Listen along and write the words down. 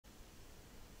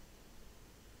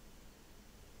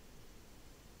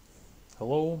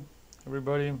Hello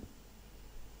everybody.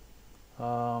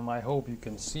 I hope you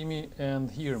can see me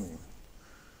and hear me.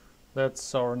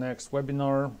 That's our next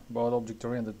webinar about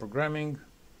object-oriented programming.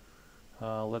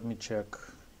 Let me check.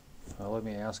 Let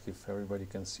me ask if everybody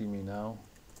can see me now.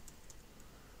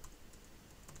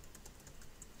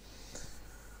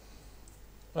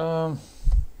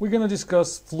 We're going to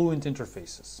discuss Fluent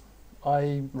interfaces.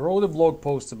 I wrote a blog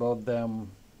post about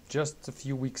them just a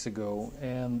few weeks ago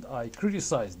and I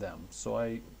criticized them. So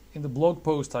in the blog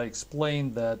post I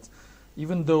explained that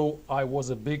even though I was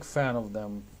a big fan of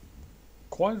them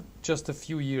quite just a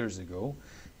few years ago,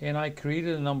 and I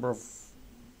created a number of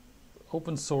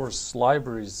open source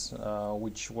libraries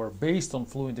which were based on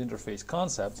Fluent interface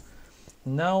concepts,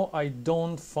 now I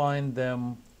don't find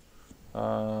them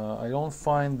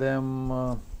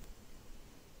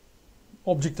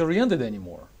object-oriented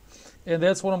anymore. And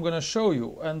that's what I'm going to show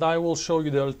you, and I will show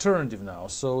you the alternative now.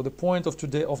 So the point of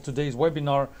today's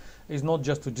webinar is not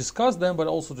just to discuss them, but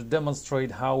also to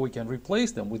demonstrate how we can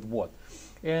replace them with what.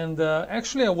 And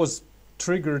actually I was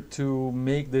triggered to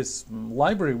make this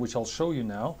library, which I'll show you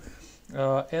now,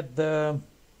 at the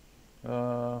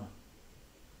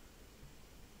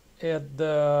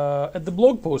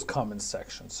blog post comments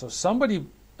section. So somebody,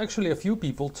 actually a few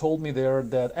people told me there,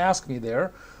 that asked me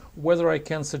there whether I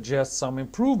can suggest some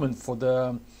improvement for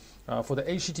the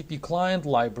HTTP client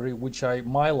library, which I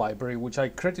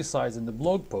criticized in the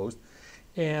blog post.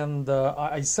 And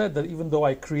I said that even though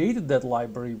I created that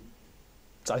library,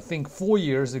 I think 4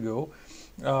 years ago,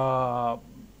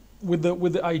 with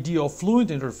the idea of Fluent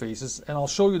interfaces, and I'll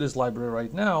show you this library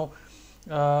right now,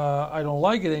 I don't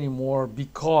like it anymore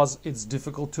because it's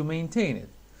difficult to maintain it.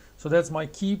 So that's my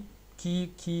key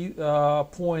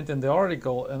point in the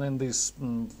article, and in this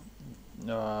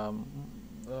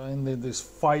this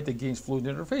fight against Fluent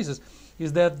interfaces,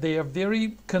 is that they are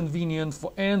very convenient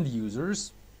for end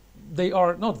users. They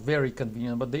are not very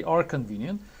convenient, but they are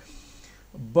convenient.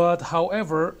 But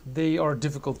however, they are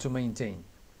difficult to maintain.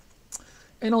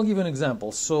 And I'll give you an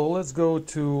example. So let's go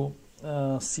to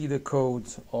see the code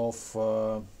of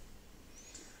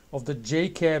the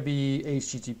JCabby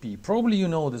HTTP. Probably you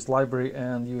know this library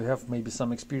and you have maybe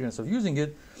some experience of using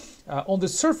it. On the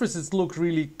surface it looks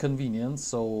really convenient.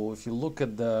 So if you look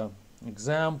at the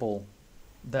example,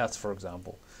 that's for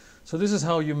example. So this is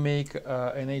how you make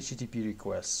an HTTP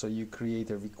request. So you create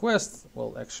a request.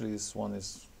 Well, actually this one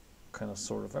is kind of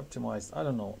sort of optimized. I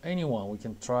don't know, anyone, we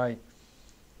can try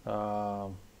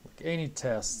like any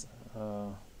test.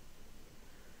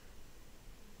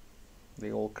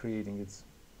 They all creating it.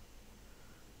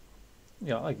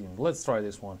 Yeah, again, let's try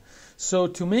this one. So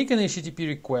to make an HTTP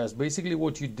request, basically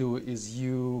what you do is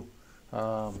you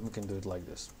can do it like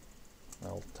this.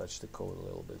 I'll touch the code a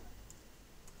little bit.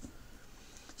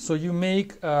 So you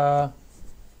make an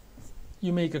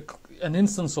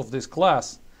instance of this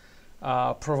class,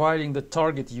 providing the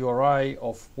target URI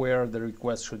of where the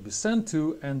request should be sent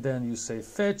to, and then you say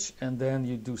fetch, and then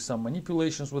you do some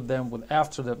manipulations with them.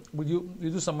 You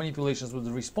do some manipulations with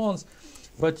the response,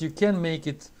 but you can make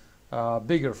it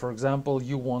bigger. For example,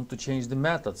 you want to change the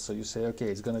method, so you say, okay,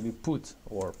 it's going to be put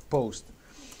or post,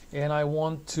 and I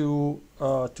want to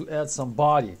add some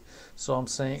body. So I'm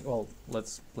saying, well,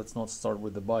 let's not start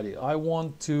with the body. I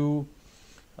want to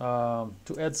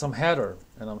add some header,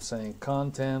 and I'm saying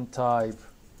content type,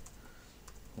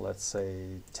 let's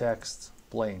say text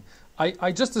plain.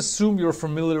 I just assume you're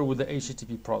familiar with the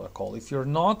HTTP protocol. If you're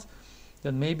not,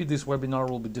 then maybe this webinar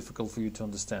will be difficult for you to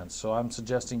understand. So I'm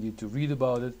suggesting you to read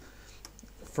about it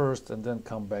first and then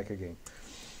come back again.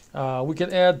 We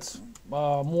can add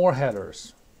more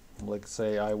headers. Like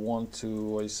say I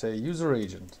say user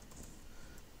agent,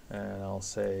 and I'll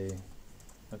say,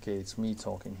 okay, it's me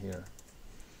talking here.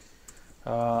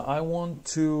 I want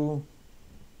to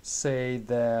say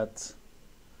that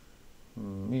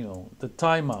the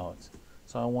timeout.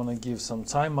 So I want to give some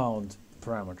timeout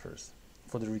parameters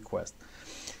for the request.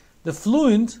 The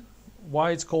Fluent,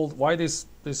 why this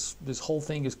whole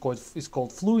thing is called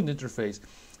Fluent interface,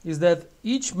 is that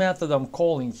each method I'm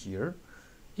calling here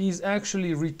is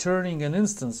actually returning an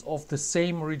instance of the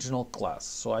same original class.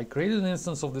 So I created an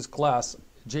instance of this class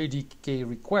JDK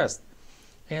request,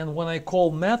 and when I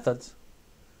call method,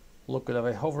 look at it, if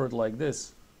I hover it like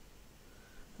this,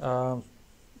 then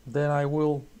I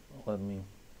will,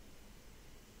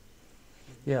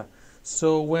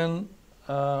 so when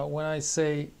I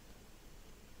say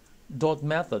dot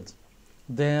method,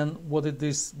 then what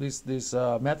this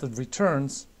method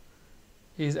returns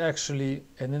is actually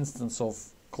an instance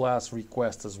of class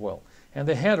request as well, and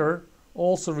the header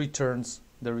also returns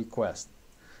the request,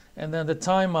 and then the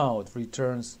timeout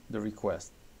returns the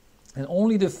request. and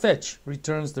only the fetch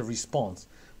returns the response.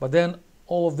 But then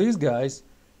all of these guys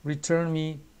return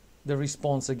me the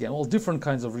response again. All different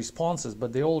kinds of responses,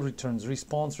 but they all returns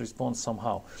response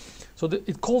somehow. So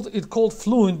it called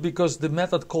Fluent because the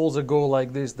method calls go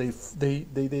like this.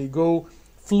 They go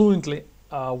fluently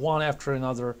one after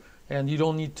another, and you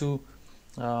don't need to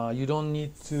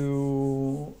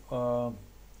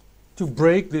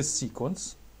break this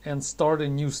sequence and start a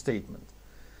new statement.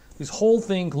 This whole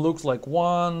thing looks like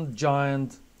one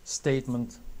giant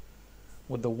statement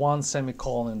with the one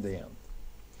semicolon in the end.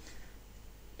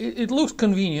 It looks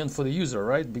convenient for the user,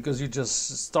 right? Because you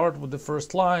just start with the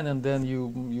first line and then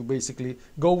you basically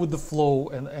go with the flow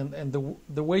and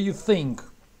the way you think,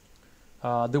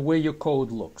 the way your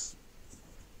code looks.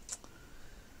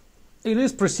 It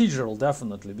is procedural,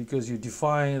 definitely, because you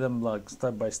define them like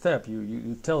step by step.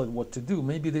 You tell it what to do.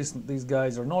 Maybe these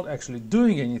guys are not actually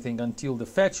doing anything until the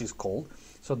fetch is called,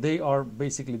 so they are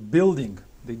basically building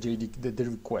the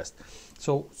request.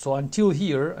 So until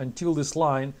here, until this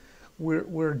line,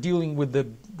 we're dealing with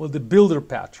the builder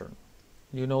pattern.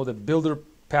 You know, the builder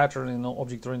pattern in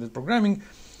object-oriented programming,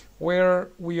 where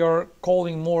we are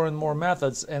calling more and more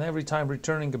methods, and every time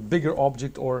returning a bigger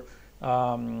object or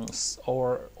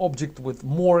object with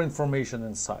more information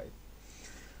inside.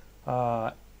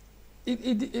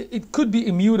 It could be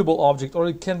immutable object, or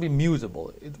it can be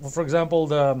mutable. For example,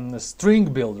 the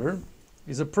string builder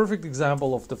is a perfect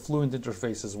example of the Fluent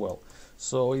interface as well.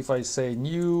 So if I say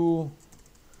new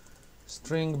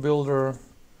string builder,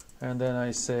 and then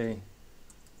I say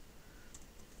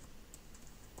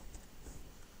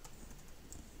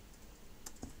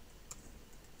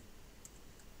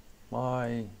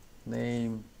my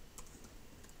name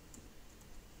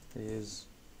is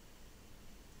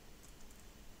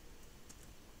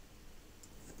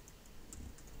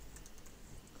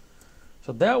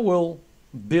so that will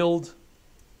build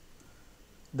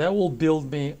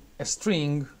me a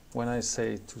string. When I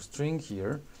say toString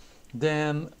here,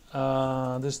 then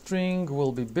the string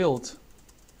will be built,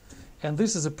 and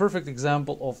this is a perfect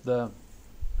example of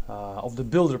the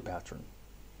builder pattern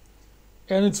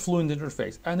and its Fluent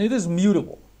interface, and it is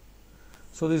mutable.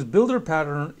 So this builder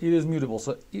pattern, it is mutable.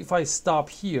 So if I stop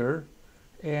here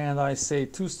and I say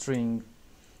toString,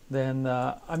 then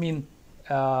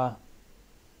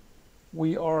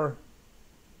we are.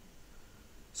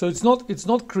 So it's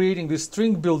not creating this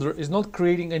string builder is not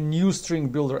creating a new string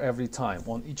builder every time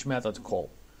on each method call.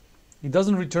 It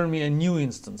doesn't return me a new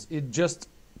instance. It just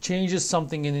changes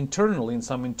something in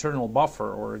some internal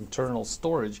buffer or internal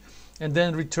storage, and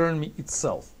then return me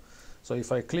itself. So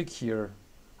if I click here,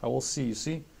 I will see, you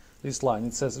see this line,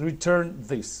 it says return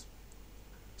this.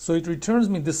 So it returns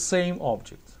me the same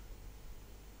object,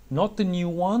 not the new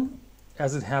one,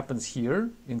 as it happens here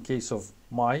in case of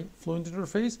my Fluent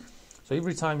interface. So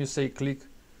every time you say click,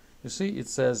 you see it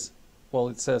says, well,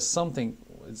 it says something.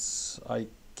 I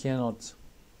cannot.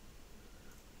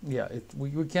 Yeah,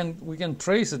 we can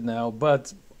trace it now,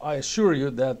 but I assure you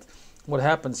that what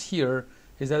happens here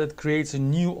is that it creates a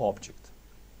new object.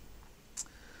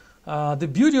 The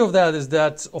beauty of that is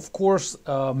that, of course,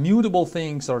 mutable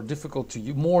things are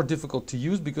more difficult to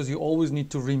use, because you always need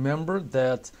to remember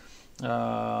that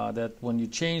that when you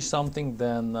change something,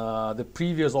 then the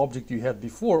previous object you had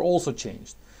before also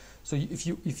changed. So if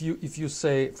you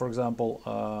say, for example,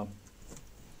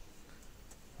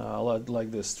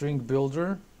 like the string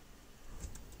builder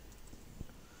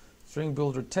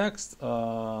text,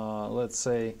 let's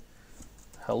say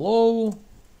hello,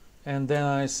 and then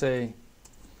I say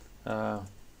and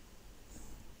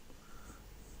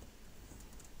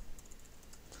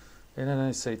then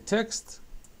I say text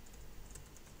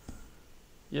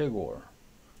Yegor,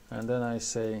 and then I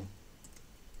say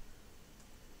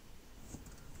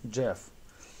Jeff.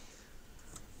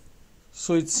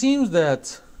 So it seems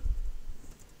that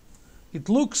it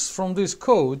looks from this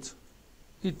code,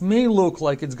 it may look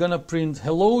like it's gonna print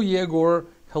hello Yegor,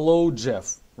 hello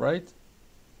Jeff, right?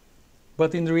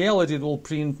 But in reality it will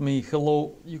print me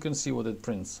hello. You can see what it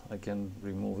prints. I can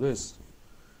remove this.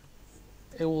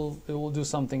 It will do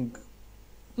something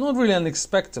not really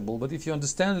unexpectable, but if you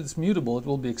understand it's mutable, it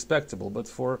will be expectable. But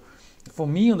for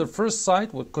me on the first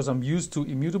sight, because I'm used to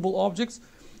immutable objects,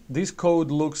 this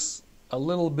code looks a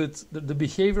little bit, the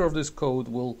behavior of this code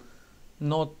will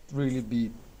not really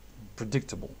be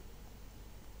predictable.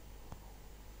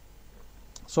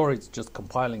 Sorry, it's just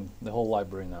compiling the whole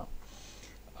library now.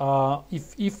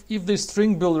 If the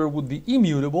string builder would be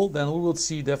immutable, then we will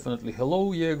see definitely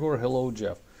hello Yegor, hello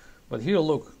Jeff. But here,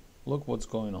 look what's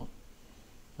going on.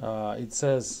 It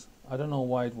says, I don't know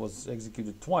why it was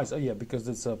executed twice. Oh yeah, because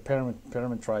it's a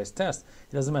parameterized test.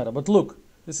 It doesn't matter. But look,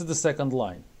 this is the second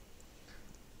line.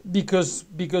 because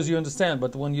you understand.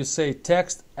 But when you say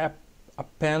text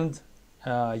append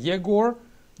Yegor,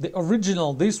 the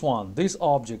original, this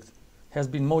object has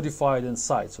been modified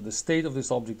inside. So the state of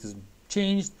this object is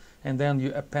changed, and then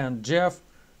you append Jeff,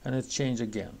 and it's changed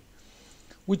again,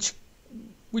 which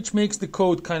makes the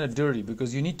code kind of dirty,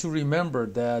 because you need to remember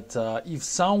that if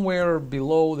somewhere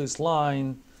below this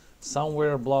line,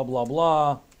 somewhere blah blah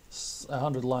blah,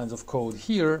 100 lines of code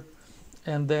here,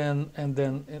 and then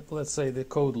let's say the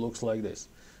code looks like this.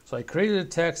 So I created a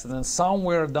text, and then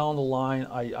somewhere down the line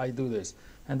I do this,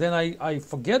 and then I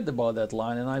forget about that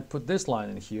line, and I put this line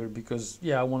in here because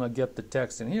I want to get the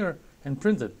text in here and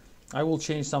print it. I will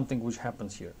change something which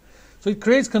happens here. So it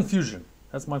creates confusion.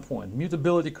 That's my point.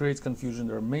 Mutability creates confusion.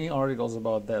 There are many articles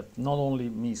about that, not only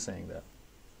me saying that.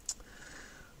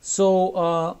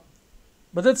 So,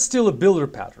 but that's still a builder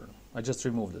pattern. I just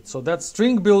removed it. So that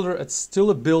string builder, it's still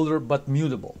a builder, but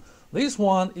mutable. This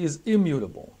one is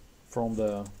immutable from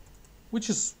the, which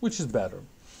is better.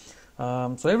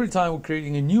 So every time we're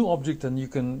creating a new object, and you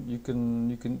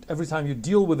can every time you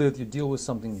deal with it, you deal with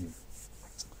something new.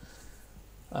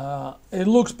 It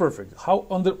looks perfect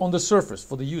on the surface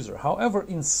for the user. However,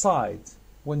 inside,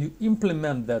 when you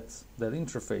implement that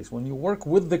interface, when you work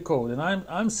with the code, and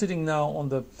I'm sitting now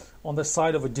on the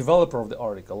side of a developer of the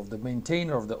article, of the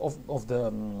maintainer of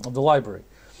the library.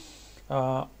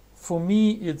 For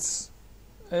me, it's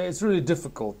really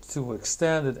difficult to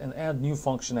extend it and add new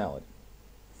functionality.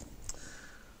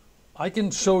 I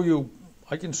can show you.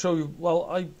 Well,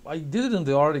 I did it in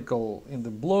the article, in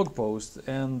the blog post,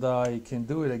 and I can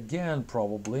do it again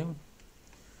probably.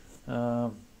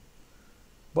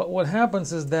 But what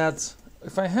happens is that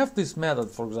if I have this method,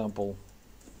 for example,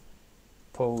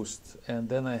 post, and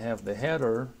then I have the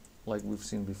header, like we've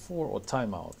seen before, or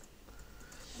timeout.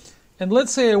 And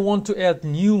let's say I want to add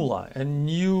a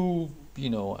new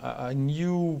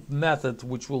method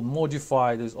which will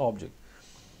modify this object.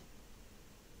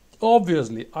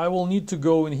 Obviously, I will need to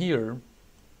go in here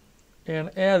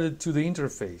and add it to the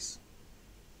interface,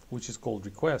 which is called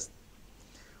request,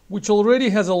 which already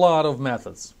has a lot of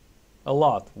methods. A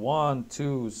lot. 1,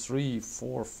 2, 3,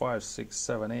 4, 5, 6,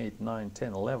 7, 8, 9,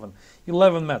 10, 11.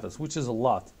 11 methods, which is a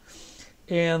lot.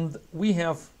 And we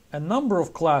have a number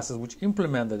of classes which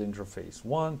implement that interface.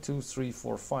 1, 2, 3,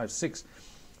 4, 5, 6.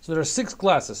 So there are 6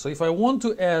 classes. So if I want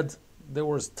to add, there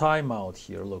was timeout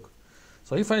here, look.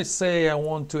 So if I say I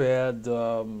want to add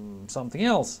something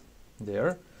else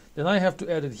there, then I have to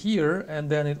add it here, and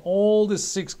then in all the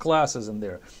 6 classes in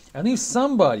there. And if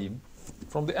somebody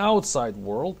from the outside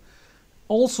world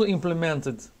also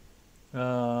implemented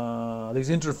this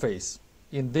interface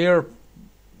in their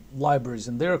libraries,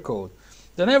 in their code,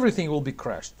 then everything will be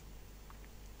crashed.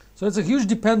 So it's a huge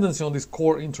dependency on this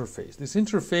core interface. This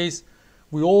interface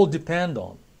we all depend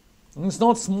on. And it's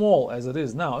not small as it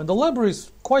is now. And the library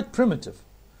is quite primitive.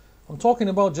 I'm talking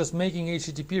about just making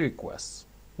HTTP requests,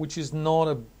 which is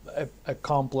not a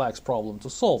complex problem to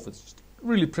solve. It's just a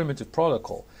really primitive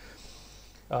protocol.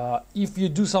 If you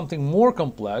do something more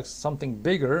complex, something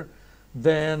bigger,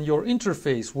 then your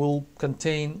interface will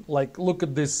contain, like, look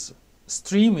at this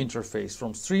stream interface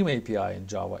from Stream API in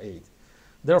Java 8.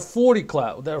 There are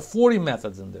 40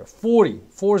 methods in there, 40.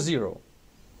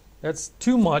 That's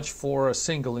too much for a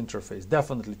single interface,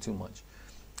 definitely too much.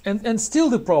 And still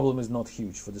the problem is not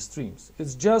huge for the streams.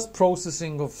 It's just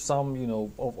processing of some,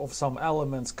 of some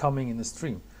elements coming in the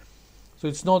stream. So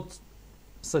it's not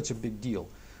such a big deal.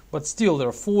 But still, there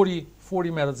are 40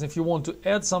 methods. If you want to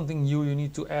add something new, you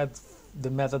need to add the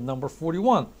method number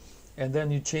 41. And then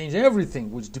you change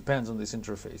everything which depends on this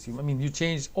interface. You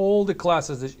change all the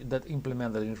classes that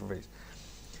implement that interface.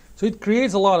 So it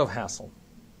creates a lot of hassle.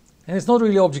 And it's not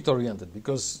really object-oriented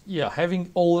because,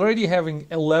 already having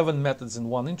 11 methods in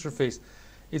one interface,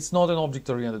 it's not an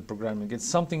object-oriented programming. It's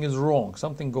something is wrong,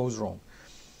 something goes wrong.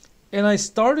 And I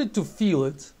started to feel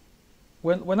it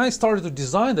when I started to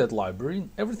design that library.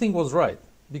 Everything was right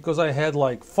because I had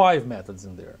like 5 methods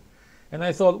in there. And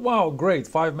I thought, wow, great,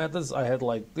 5 methods. I had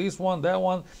like this one, that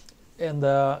one, and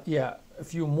a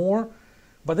few more.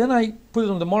 But then I put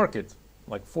it on the market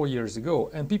like 4 years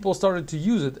ago, and people started to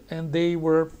use it, and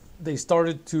they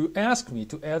started to ask me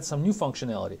to add some new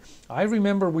functionality. I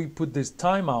remember we put this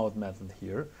timeout method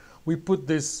here. We put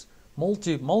this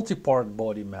multi-part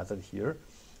body method here.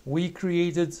 We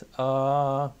created this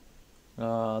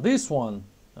one.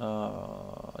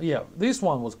 This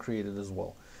one was created as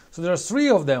well. So there are 3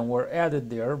 of them were added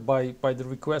there by the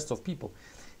request of people.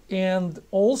 And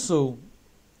also,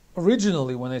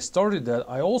 originally when I started that,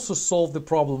 I also solved the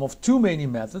problem of too many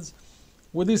methods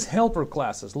with these helper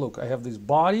classes. Look, I have this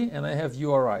body and I have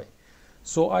URI.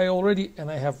 So I already, and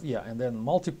I have, yeah, and then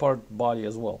multi-part body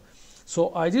as well.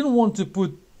 So I didn't want to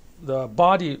put the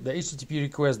body, the HTTP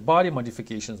request body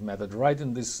modifications method right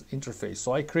in this interface.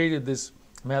 So I created this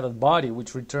method body,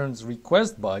 which returns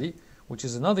request body, which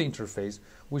is another interface,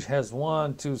 which has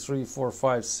 1, 2, 3, 4,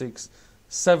 5, 6,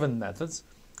 7 methods,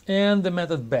 and the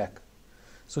method back.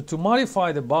 So to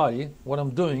modify the body, what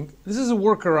I'm doing, this is a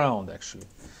workaround actually.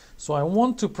 So I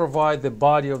want to provide the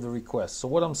body of the request. So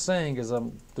what I'm saying is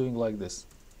I'm doing like this.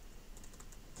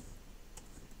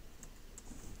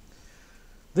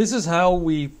 This is how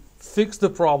we fix the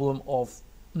problem of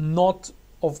not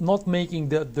making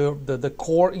the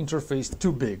core interface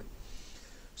too big.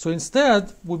 So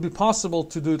instead, would be possible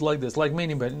to do it like this, like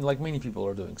many people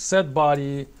are doing. Set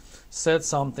body, set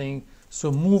something.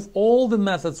 So move all the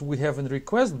methods we have in the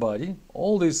request body,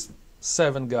 all these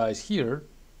 7 guys here.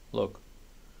 Look,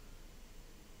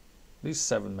 these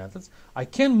 7 methods. I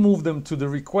can move them to the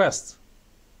request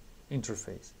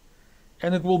interface,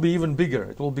 and it will be even bigger.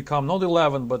 It will become not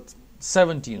 11 but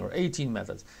 17 or 18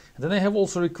 methods. And then I have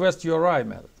also request URI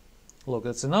method. Look,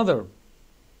 that's another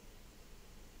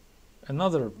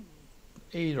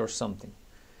 8 or something.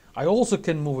 I also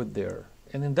can move it there,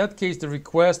 and in that case the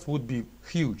request would be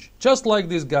huge, just like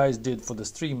these guys did for the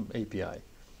Stream API.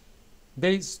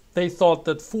 They thought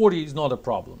that 40 is not a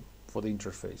problem for the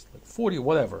interface, like 40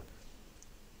 whatever,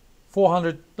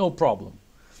 400 no problem.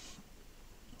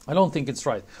 I don't think it's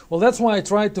right. Well, that's why I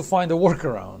tried to find a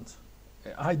workaround.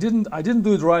 I didn't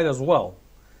do it right as well,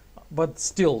 but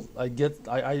still I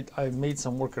made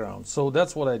some workaround. So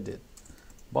that's what I did.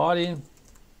 Body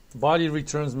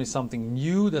returns me something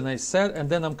new than I said, and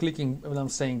then I'm clicking, when I'm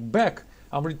saying back,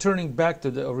 I'm returning back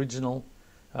to the original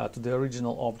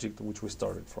object which we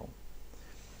started from.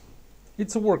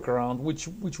 It's a workaround which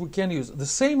we can use. The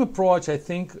same approach, I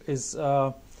think, is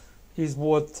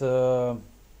what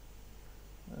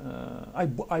I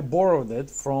borrowed it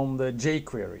from the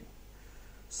jQuery.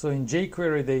 So in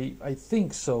jQuery, I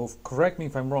think so, correct me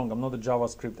if I'm wrong, I'm not a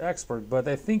JavaScript expert, but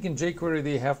I think in jQuery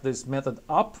they have this method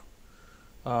up.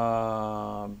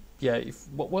 When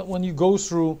you go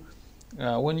through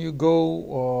through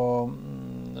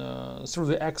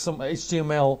the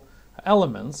HTML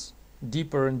elements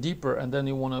deeper and deeper, and then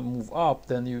you want to move up,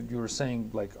 then you're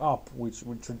saying like up, which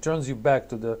returns you back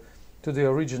to the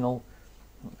original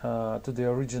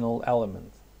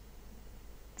element.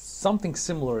 Something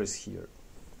similar is here.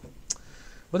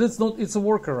 But it's not. It's a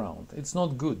workaround. It's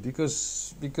not good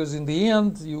because in the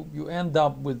end you end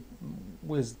up with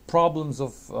problems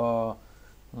of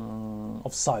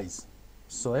size.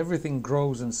 So everything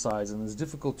grows in size and it's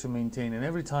difficult to maintain. And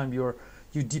every time you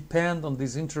depend on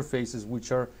these interfaces,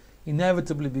 which are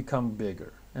inevitably become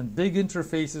bigger. And big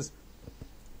interfaces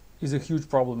is a huge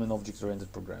problem in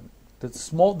object-oriented programming.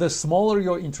 The smaller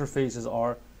your interfaces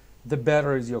are, the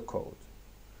better is your code.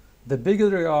 The bigger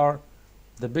they are,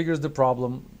 the bigger is the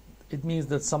problem. It means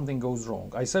that something goes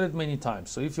wrong. I said it many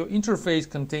times. So if your interface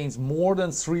contains more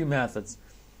than 3 methods,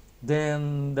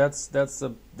 then that's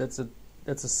a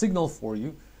signal for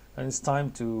you, and it's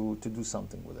time to do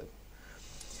something with it.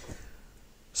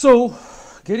 So,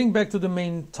 getting back to the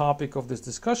main topic of this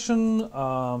discussion,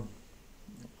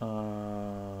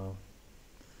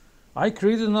 I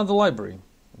created another library,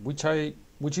 which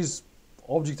is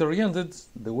object-oriented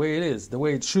the way it is, the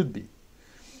way it should be.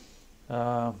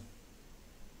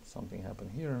 Something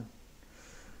happened here.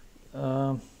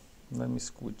 Let me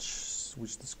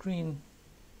switch the screen.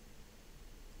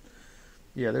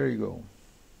 Yeah, there you go.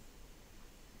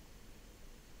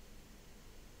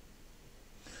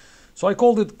 So I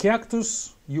called it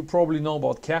Cactus. You probably know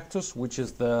about Cactus, which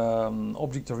is the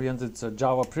object-oriented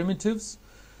Java primitives,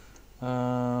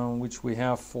 which we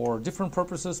have for different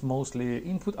purposes, mostly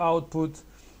input-output,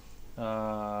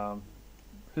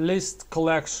 list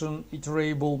collection,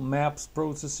 iterable maps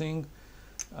processing,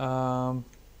 and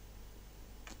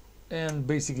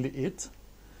basically it.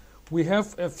 We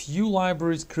have a few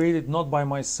libraries created not by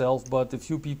myself, but a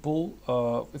few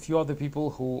other people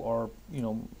who are,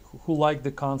 who like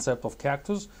the concept of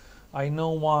Cactus. I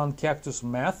know one, Cactus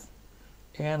Math,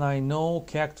 and I know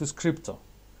Cactus Crypto.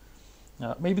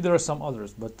 Maybe there are some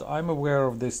others, but I'm aware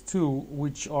of these two,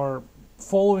 which are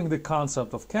following the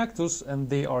concept of Cactus, and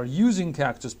they are using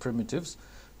Cactus primitives,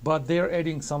 but they're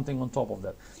adding something on top of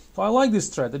that. So I like this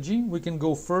strategy. We can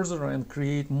go further and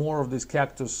create more of this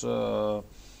Cactus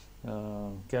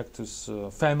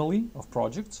family of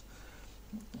projects.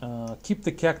 Keep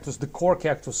the core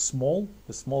Cactus small.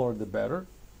 The smaller the better.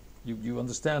 You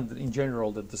understand that in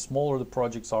general that the smaller the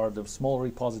projects are, the smaller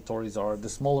repositories are, the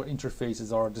smaller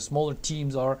interfaces are, the smaller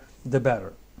teams are, the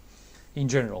better. In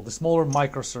general, the smaller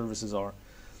microservices are.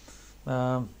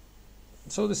 So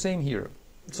the same here.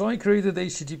 So I created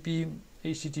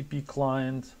HTTP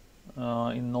client in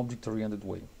an object-oriented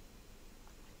way,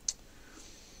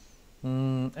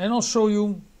 and I'll show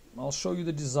you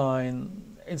the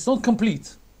design. It's not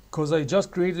complete because I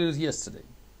just created it yesterday.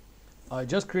 I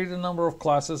just created a number of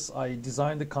classes. I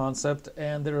designed the concept,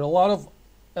 and there are a lot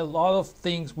of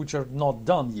things which are not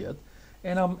done yet.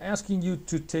 And I'm asking you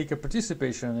to take a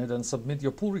participation in it and submit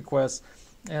your pull requests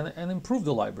and improve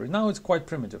the library. Now it's quite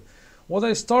primitive. What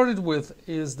I started with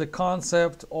is the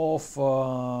concept of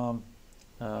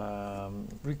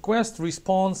request,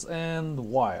 response, and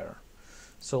wire.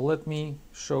 So let me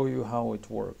show you how it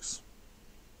works.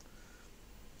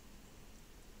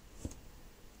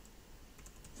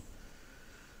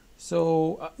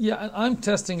 So yeah, I'm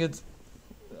testing it.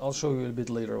 I'll show you a bit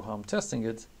later how I'm testing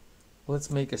it.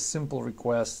 Let's make a simple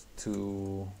request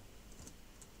to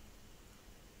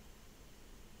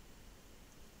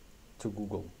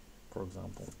Google, for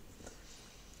example.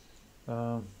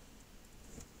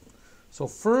 So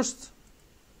first,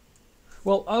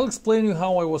 well, I'll explain you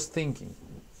how I was thinking.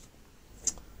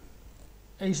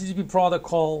 HTTP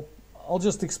protocol, I'll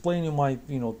just explain you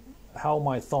how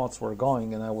my thoughts were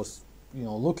going, and I was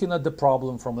looking at the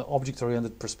problem from an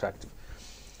object-oriented perspective.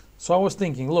 So I was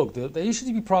thinking, look, the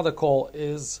HTTP protocol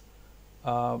is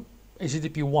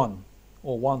HTTP 1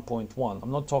 or 1.1.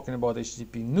 I'm not talking about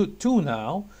HTTP 2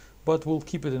 now, but we'll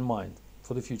keep it in mind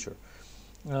for the future.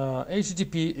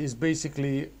 HTTP is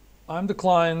basically, I'm the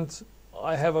client,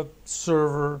 I have a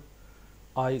server,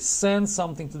 I send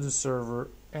something to the server,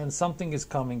 and something is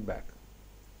coming back.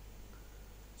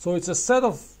 So it's a set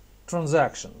of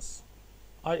transactions.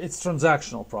 It's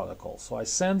transactional protocol. So I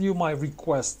send you my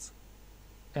request,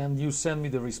 and you send me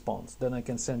the response. Then I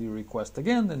can send you a request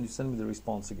again, then you send me the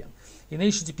response again. In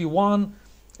HTTP 1,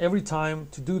 every time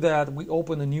to do that, we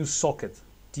open a new socket,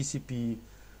 TCP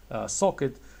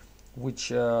socket,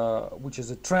 which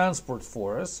is a transport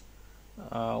for us,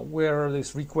 where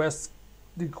this requests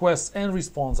and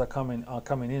response are coming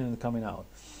in and coming out.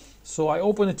 So I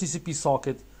open a TCP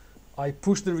socket, I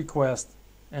push the request,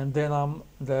 and then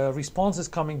the response is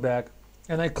coming back,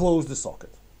 and I close the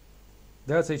socket.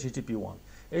 That's HTTP 1.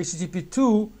 HTTP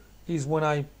 2 is when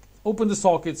I open the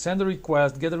socket, send a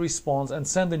request, get a response, and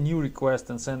send a new request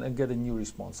and get a new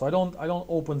response. So I don't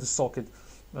open the socket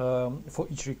for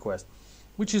each request,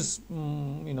 which is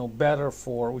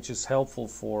which is helpful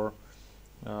for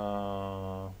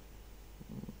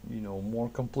more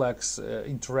complex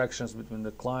interactions between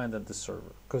the client and the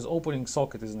server, because opening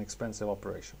socket is an expensive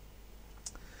operation.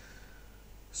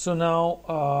 So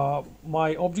now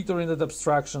my object-oriented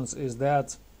abstractions is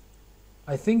that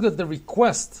I think that the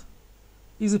request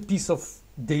is a piece of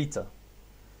data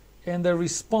and the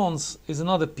response is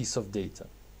another piece of data.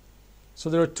 So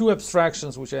there are two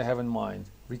abstractions which I have in mind: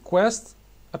 request,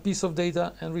 a piece of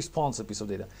data, and response, a piece of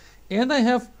data. And I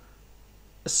have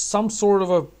some sort of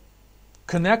a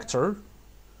connector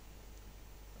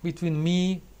between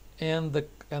me and that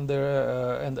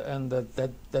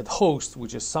host,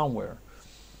 which is somewhere.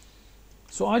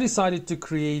 So I decided to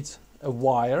create a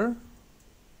wire.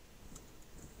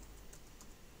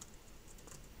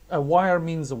 A wire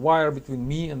means a wire between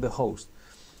me and the host.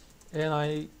 And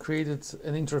I created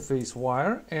an interface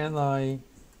wire, and I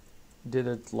did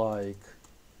it like,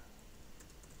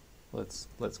 let's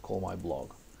call my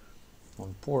blog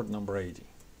on port number 80.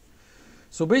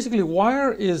 So basically,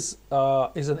 wire is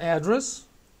an address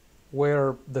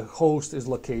where the host is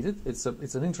located. It's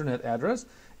an internet address,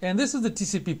 and this is the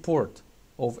TCP port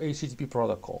of HTTP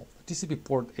protocol, TCP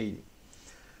port 80.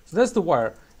 So that's the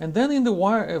wire, and then in the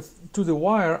wire to the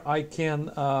wire I can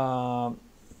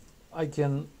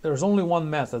there's only one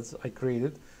method I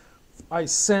created. I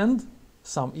send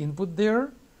some input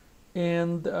there,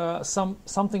 and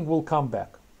something will come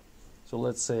back. So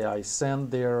let's say I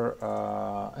send there,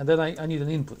 and then I need an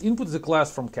input. Input is a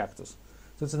class from Cactus.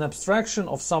 So it's an abstraction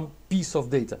of some piece of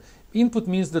data. Input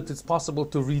means that it's possible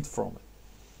to read from it.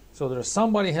 So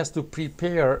somebody has to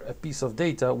prepare a piece of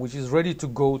data which is ready to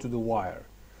go to the wire.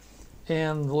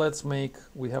 And let's make,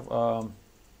 we have a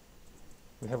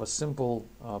simple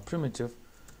primitive,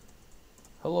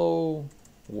 hello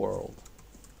world.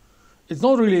 It's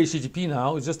not really HTTP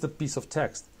now, it's just a piece of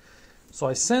text. So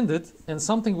I send it and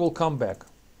something will come back.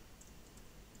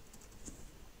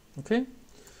 Okay,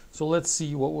 so let's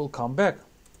see what will come back.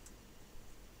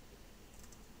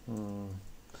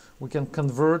 We can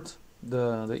convert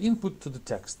the input to the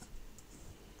text.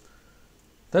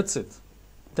 That's it.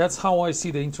 That's how I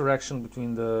see the interaction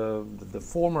between the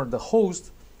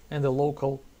host and the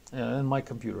local and my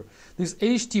computer. This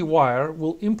HT wire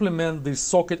will implement this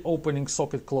socket opening,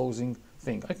 socket closing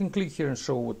thing. I can click here and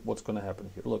show what's going to happen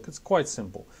here. Look, it's quite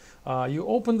simple. You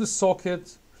open the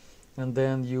socket, and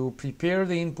then you prepare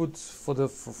the input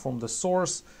from the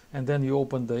source, and then you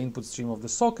open the input stream of the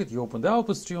socket, you open the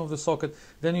output stream of the socket,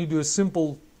 then you do a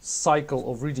simple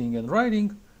cycle of reading and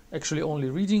writing, actually only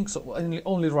reading, so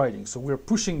only writing. So we're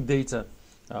pushing data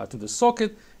to the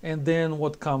socket, and then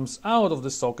what comes out of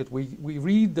the socket, we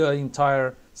read the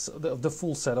entire, the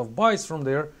full set of bytes from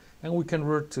there, and we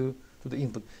convert to the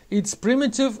input. It's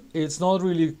primitive, it's not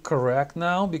really correct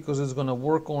now, because it's going to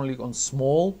work only on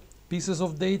small pieces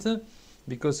of data,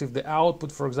 because if the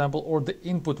output, for example, or the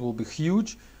input will be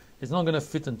huge, it's not going to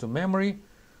fit into memory.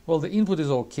 Well, the input is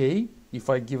okay. If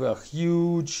I give a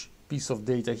huge piece of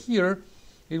data here,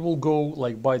 it will go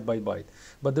like byte by byte,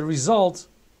 but the result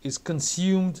is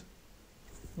consumed,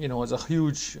 you know, as a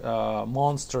huge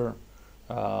monster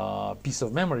piece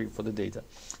of memory for the data.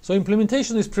 So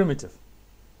implementation is primitive.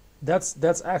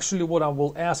 That's actually what I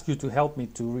will ask you to help me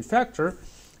to refactor,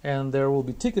 and there will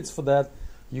be tickets for that.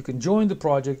 You can join the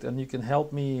project and you can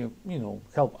help me, you know,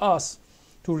 help us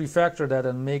to refactor that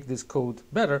and make this code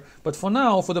better. But for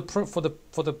now, for the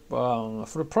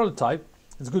prototype,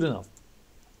 it's good enough.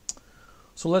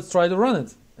 So let's try to run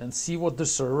it and see what the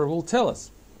server will tell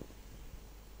us.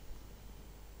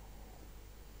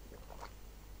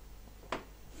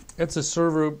 It's a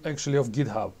server actually of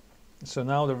GitHub. So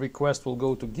now the request will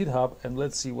go to GitHub, and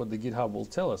let's see what the GitHub will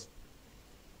tell us.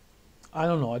 I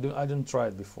don't know. I didn't try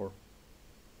it before.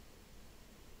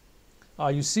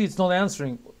 You see, it's not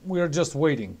answering. We are just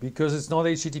waiting because it's not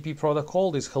HTTP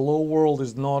protocol. This hello world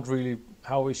is not really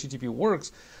how HTTP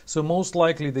works. So most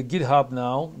likely the GitHub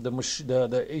now, the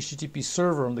HTTP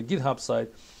server on the GitHub side,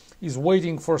 is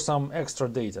waiting for some extra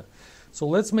data. So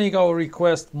let's make our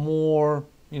request more,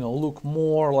 you know, look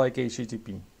more like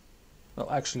HTTP. Well,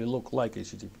 actually look like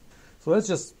HTTP. So let's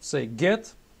just say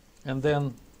get, and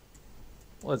then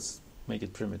let's make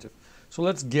it primitive. So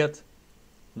let's get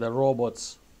the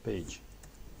robots page.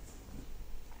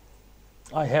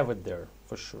 I have it there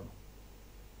for sure.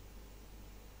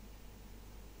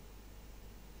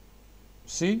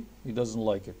 See, he doesn't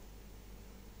like it.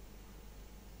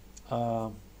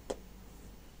 I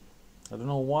don't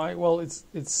know why. Well, it's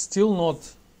still not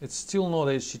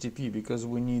HTTP, because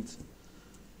we need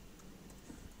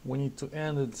to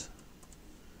end it.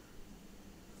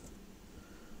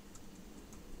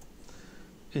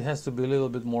 It has to be a little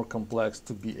bit more complex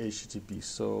to be HTTP,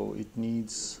 so it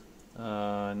needs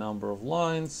a number of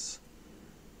lines,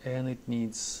 and it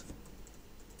needs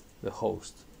the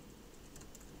host.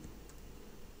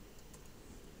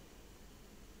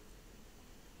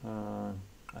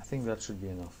 I think that should be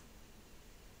enough,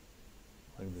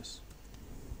 like this.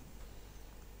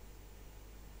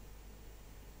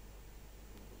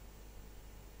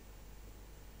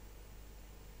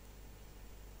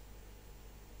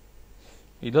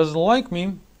 He doesn't like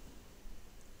me.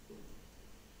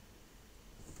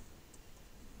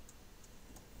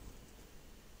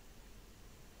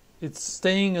 It's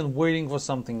staying and waiting for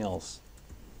something else.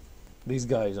 These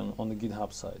guys on the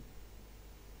GitHub side.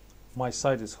 My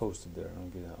site is hosted there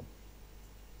on GitHub.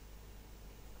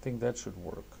 I think that should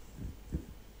work.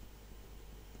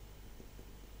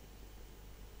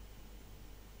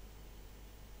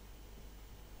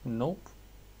 Nope.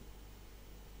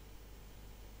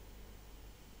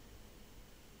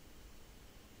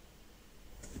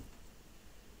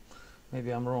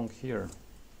 Maybe I'm wrong here.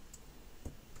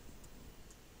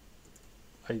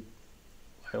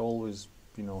 I always,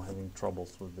 you know, having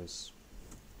troubles with this.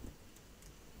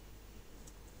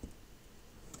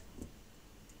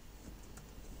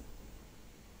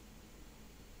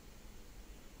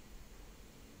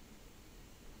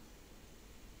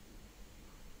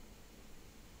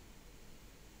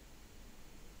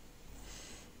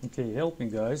 Okay, help me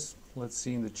guys. Let's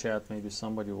see in the chat, maybe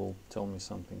somebody will tell me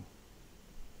something.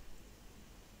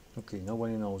 Okay,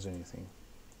 nobody knows anything.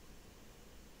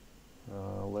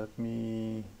 Let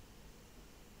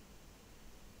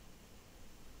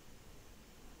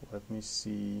me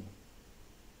see.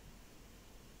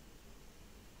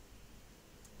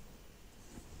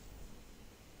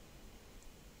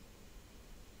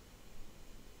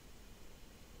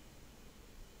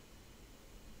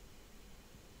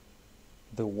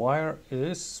 The wire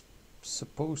is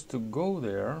supposed to go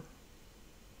there.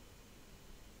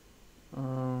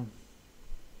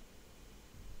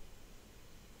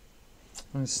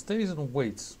 And it stays and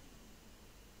waits.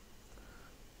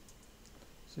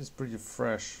 This is pretty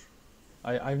fresh.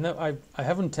 I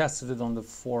haven't tested it on the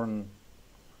foreign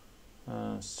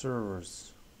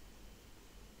servers.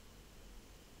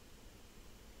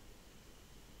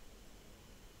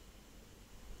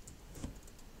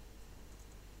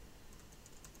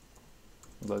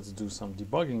 let's do some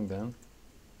debugging then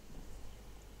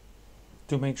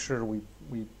to make sure we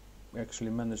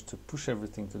actually managed to push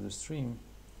everything to the stream.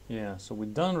 Yeah, so we're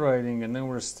done writing, and then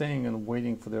we're staying and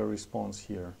waiting for their response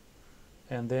here,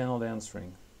 and they're not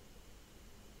answering.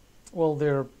 Well,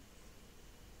 they're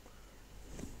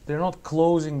not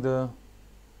closing the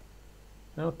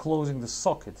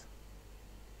socket.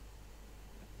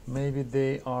 Maybe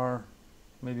they are.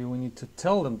 Maybe we need to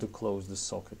tell them to close the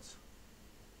socket.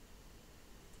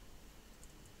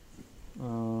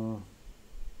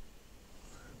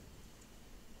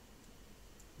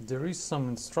 There is some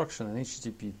instruction in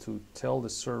HTTP to tell the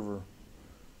server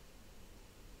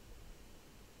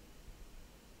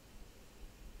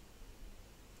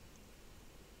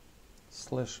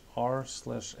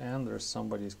 /r/n. There's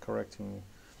somebody's correcting me,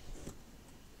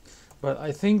 but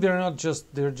I think they're not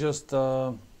just. They're just.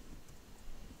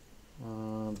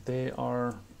 They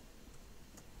are.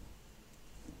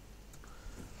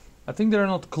 I think they're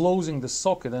not closing the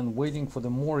socket and waiting for the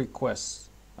more requests.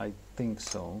 I think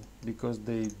so, because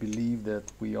they believe that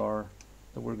we're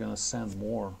gonna send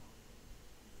more.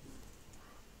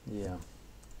 Yeah.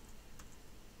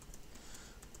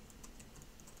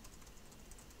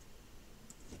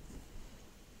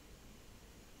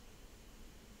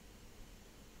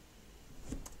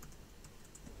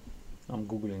 I'm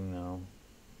Googling now.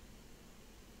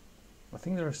 I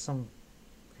think there is some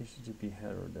HTTP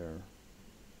header there.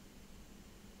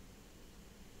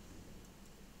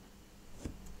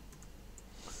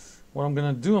 What I'm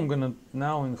gonna do, I'm gonna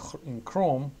now in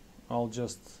Chrome, I'll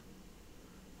just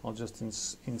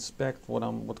inspect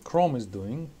what Chrome is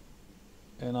doing,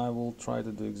 and I will try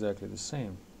to do exactly the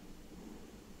same.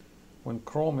 When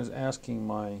Chrome is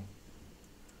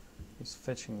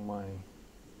fetching my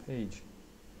page,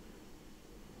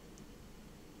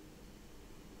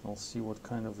 I'll see what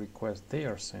kind of request they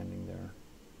are sending there.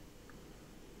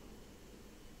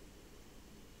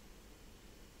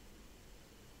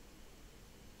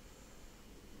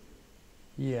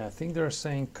 Yeah, I think they're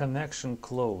saying connection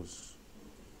close.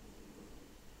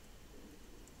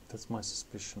 That's my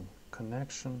suspicion.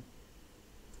 Connection.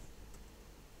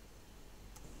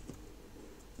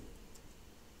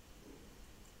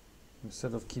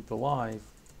 Instead of keep alive,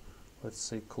 let's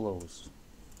say close.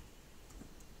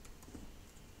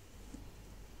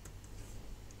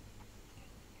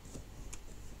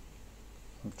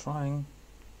 I'm trying.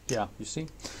 Yeah, you see?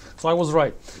 So I was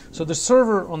right. So the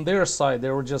server on their side, they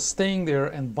were just staying there,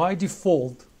 and by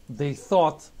default, they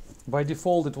thought, by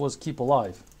default it was keep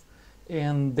alive.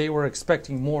 And they were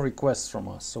expecting more requests from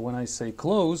us. So when I say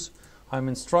close, I'm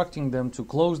instructing them to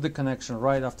close the connection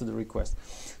right after the request.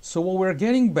 So what we're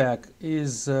getting back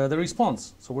is the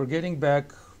response. So we're getting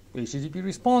back HTTP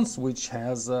response, which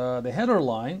has the header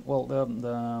line, well,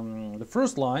 the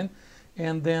first line,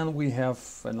 and then we have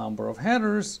a number of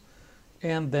headers,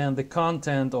 and then the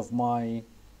content of my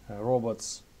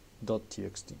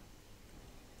robots.txt. You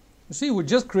see, we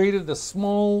just created a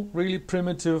small, really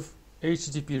primitive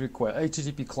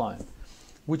HTTP client,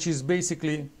 which is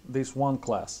basically this one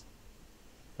class.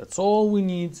 That's all we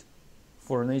need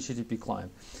for an HTTP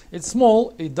client. It's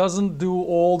small, it doesn't do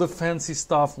all the fancy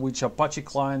stuff which Apache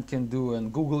client can do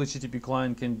and Google HTTP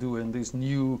client can do, and this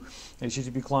new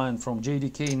HTTP client from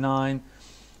JDK 9.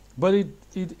 But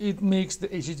it makes the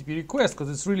HTTP request because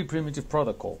it's really primitive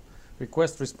protocol,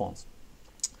 request response.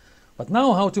 But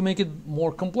now how to make it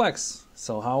more complex?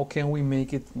 So how can we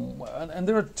make it more, and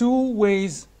there are two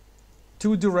ways,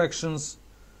 two directions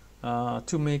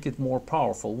to make it more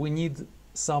powerful. We need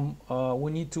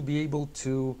to be able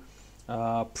to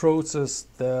process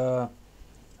the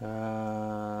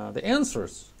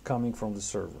answers coming from the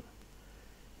server,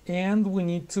 and we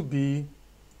need to be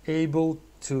able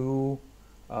to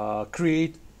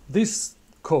create this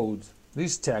code,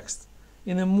 this text,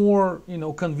 in a more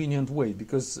convenient way,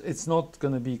 because it's not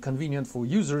going to be convenient for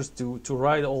users to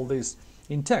write all this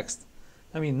in text.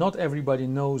 I mean, not everybody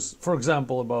knows, for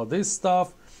example, about this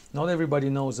stuff. Not everybody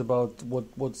knows about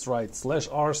what's right,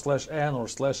 /r/n or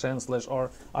 /n/r.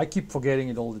 I keep forgetting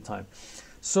it all the time.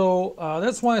 So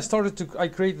that's why I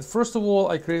created, first of all,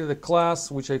 I created a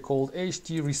class which I called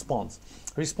htResponse.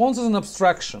 Response is an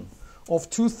abstraction of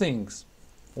two things.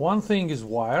 One thing is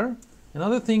wire,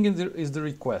 another thing is the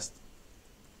request.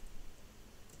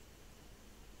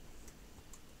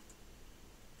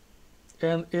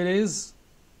 And it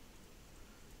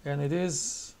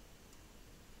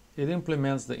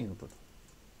implements the input.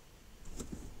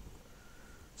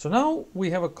 So now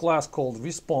we have a class called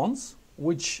response,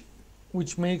 which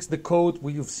makes the code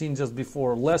you've seen just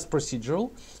before less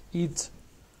procedural. It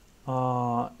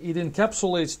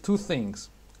encapsulates two things.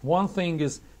 One thing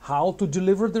is how to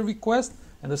deliver the request,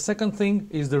 And the second thing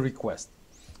is the request.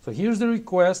 So here's the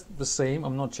request, the same,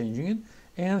 I'm not changing it,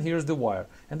 and here's the wire.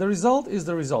 And the result is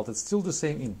the result, it's still the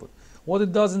same input. What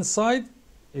it does inside,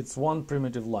 it's one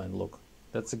primitive line, look.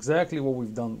 That's exactly what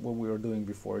we've done, what we were doing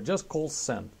before. It just calls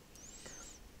send.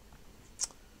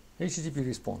 HTTP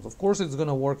response. Of course it's going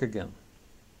to work again.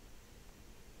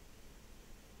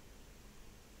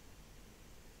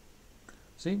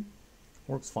 See?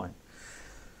 Works fine.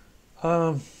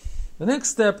 The next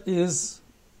step is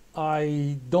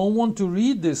I don't want to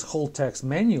read this whole text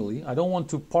manually. I don't want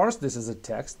to parse this as a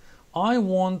text. I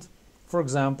want, for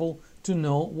example, to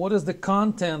know what is the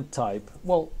content type.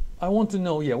 Well, I want to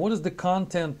know, what is the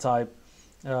content type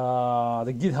the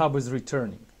GitHub is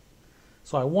returning.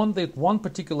 So I want that one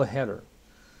particular header.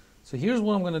 So here's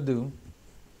what I'm going to do.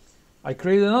 I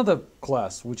create another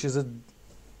class, which is,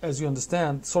 as you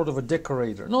understand, sort of a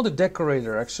decorator. Not a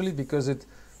decorator, actually, because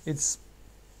it's...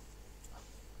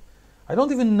 I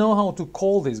don't even know how to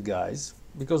call these guys,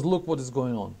 because look what is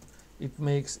going on.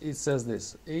 It says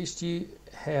this, ht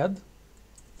head.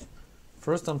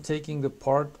 First I'm taking the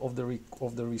part of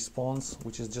the response,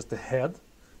 which is just the head.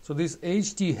 So this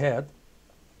ht head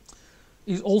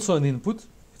is also an input.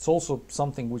 It's also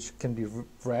something which can be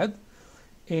read,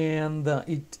 and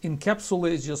it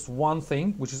encapsulates just one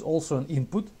thing, which is also an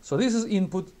input. So this is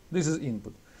input, this is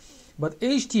input. But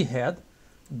ht head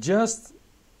just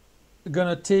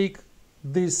gonna take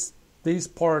this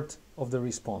part of the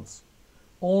response,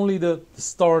 only the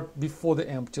start before the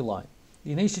empty line.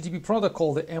 In HTTP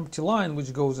protocol, the empty line, which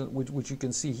you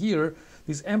can see here,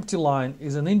 this empty line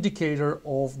is an indicator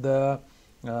of the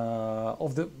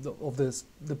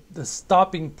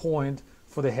stopping point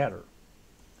for the header.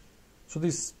 So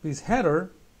this header,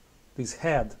 this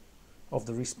head of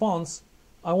the response,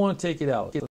 I want to take it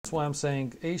out. That's why I'm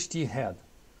saying ht head.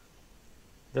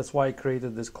 That's why I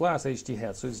created this class ht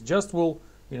head. So it just will,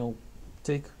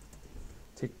 take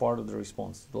part of the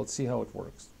response. Let's see how it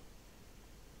works.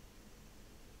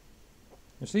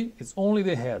 You see, it's only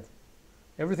the head.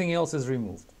 Everything else is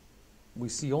removed. We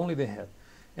see only the head.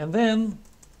 And then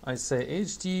I say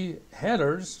ht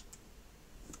headers,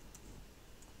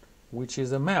 which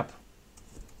is a map.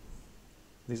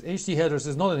 This ht headers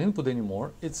is not an input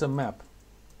anymore, it's a map.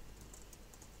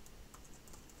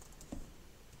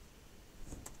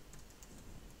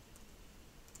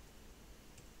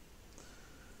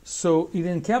 So it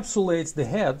encapsulates the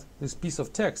head, this piece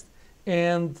of text,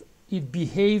 and it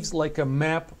behaves like a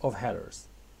map of headers.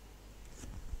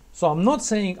 So I'm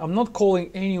not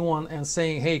calling anyone and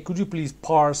saying, hey, could you please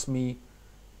parse me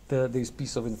this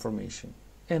piece of information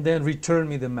and then return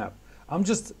me the map. I'm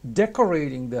just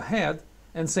decorating the head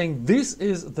and saying this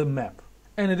is the map,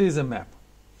 and it is a map.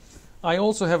 I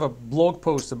also have a blog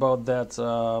post about that,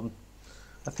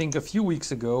 I think a few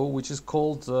weeks ago, which is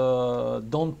called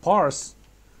Don't Parse,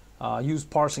 Use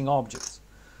Parsing Objects.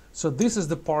 So this is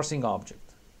the parsing object.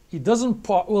 It doesn't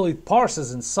it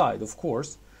parses inside, of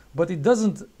course, but it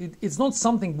doesn't. It's not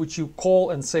something which you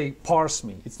call and say parse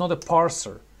me. It's not a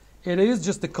parser. It is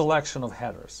just a collection of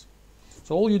headers.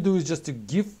 So all you do is just to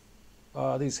give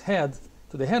this head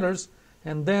to the headers,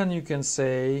 and then you can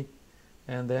say,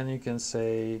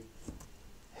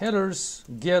 headers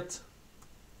get,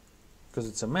 because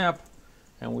it's a map,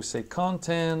 and we say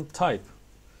content type.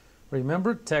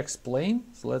 Remember, text plain.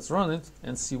 So let's run it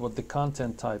and see what the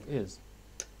content type is.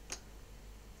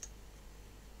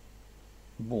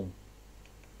 Boom.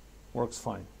 Works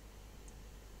fine.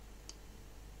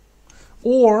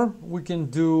 Or we can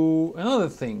do another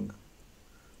thing.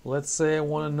 Let's say I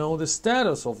want to know the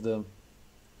status of the...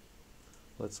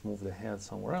 Let's move the head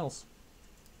somewhere else.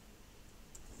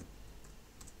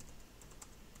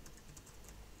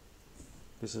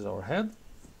 This is our head.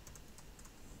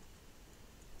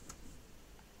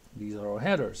 These are our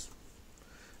headers.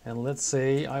 And let's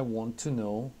say I want to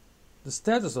know the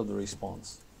status of the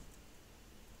response.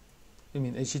 I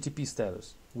mean HTTP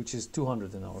status, which is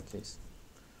 200 in our case.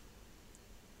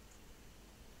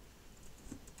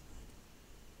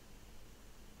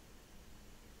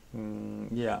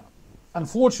 Yeah.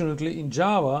 Unfortunately, in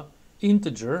Java,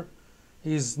 integer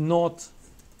is not,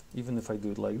 even if I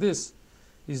do it like this,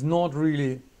 is not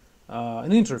really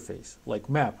an interface like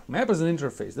map. Map is an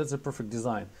interface. That's a perfect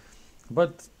design.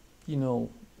 But, you know,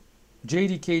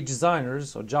 JDK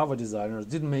designers or Java designers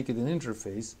didn't make it an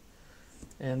interface,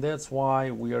 and that's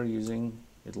why we are using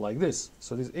it like this.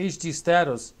 So this HT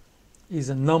status is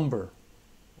a number.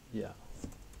 Yeah.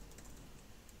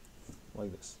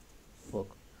 Like this.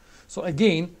 Look. So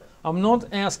again, I'm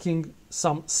not asking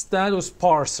some status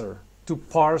parser to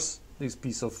parse this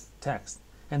piece of text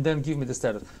and then give me the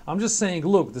status. I'm just saying,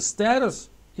 look, the status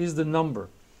is the number.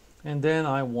 and then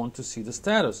I want to see the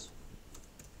status.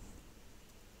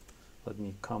 Let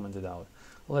me comment it out.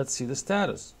 Let's see the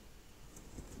status.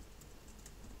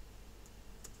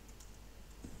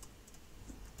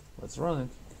 Let's run it.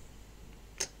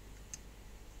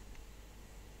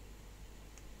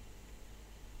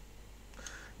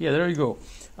 Yeah, there you go.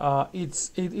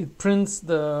 It prints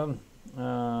the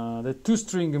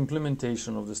two-string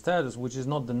implementation of the status, which is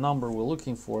not the number we're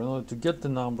looking for. In order to get the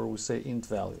number, we say int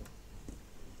value.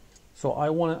 So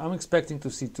I'm expecting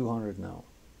to see 200 now.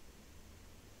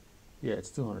 Yeah, it's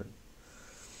 200.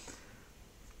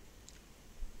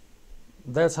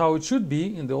 That's how it should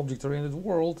be in the object-oriented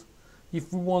world.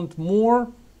 If we want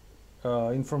more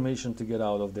information to get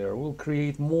out of there, we'll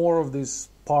create more of these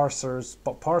parsers,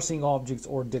 parsing objects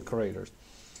or decorators.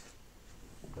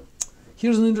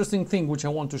 Here's an interesting thing which I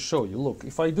want to show you. Look,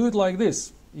 if I do it like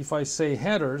this, if I say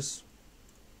headers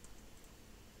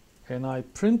and I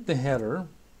print the header,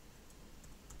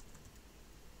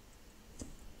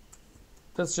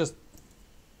 that's just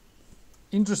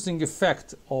interesting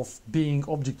effect of being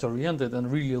object-oriented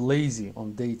and really lazy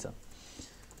on data.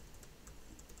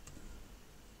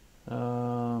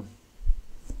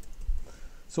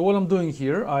 So what I'm doing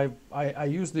here, I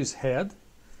use this head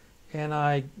and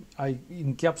I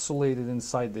encapsulate it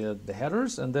inside the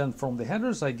headers, and then from the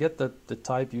headers I get the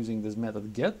type using this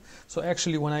method get. So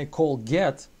actually when I call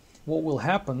get, what will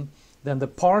happen, then the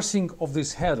parsing of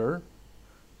this header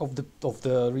of the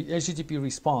HTTP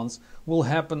response will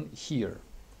happen here,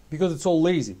 because it's all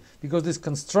lazy, because this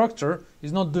constructor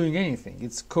is not doing anything.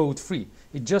 It's code free.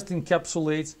 It just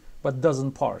encapsulates but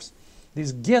doesn't parse.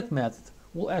 This get method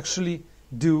will actually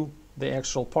do the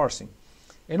actual parsing.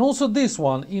 And also this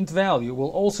one, int value,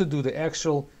 will also do the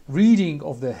actual reading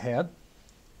of the head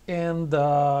and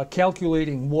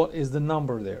calculating what is the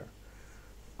number there.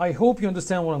 I hope you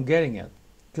understand what I'm getting at,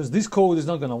 because this code is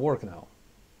not going to work now.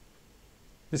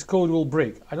 This code will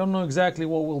break. I don't know exactly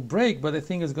what will break, but I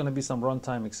think it's going to be some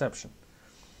runtime exception.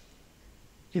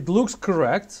 It looks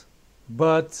correct,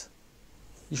 but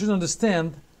you should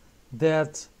understand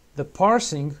that the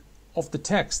parsing of the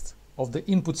text, of the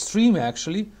input stream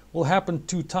actually, will happen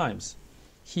 2 times,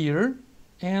 here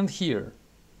and here.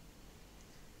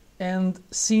 And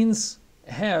since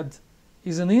head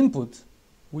is an input,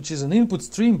 which is an input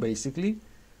stream basically,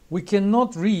 we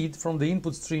cannot read from the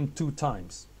input stream 2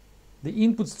 times. The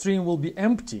input stream will be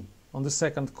empty on the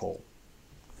second call.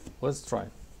 Let's try.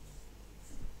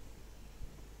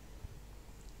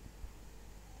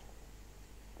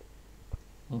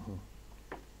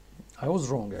 I was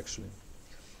wrong actually.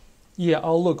 Yeah,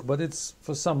 I'll look, but it's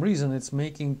for some reason it's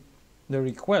making the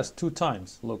request 2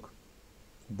 times. Look,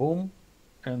 boom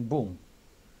and boom.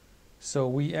 So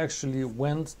we actually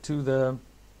went to the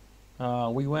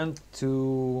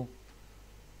to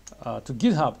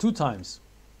GitHub 2 times.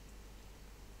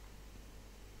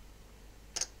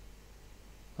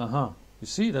 You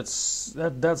see,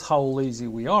 that's how lazy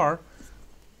we are.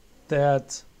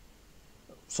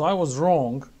 So I was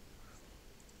wrong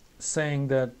saying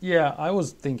that, yeah, I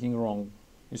was thinking wrong.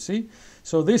 You see?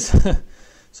 So this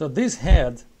so this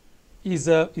head is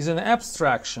an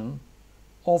abstraction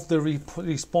of the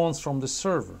response from the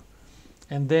server.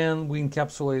 And then we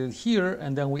encapsulate it here,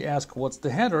 and then we ask what's the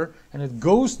header, and it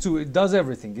does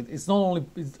everything. It's not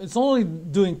only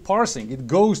doing parsing, it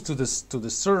goes to the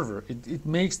server. It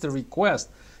makes the request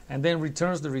and then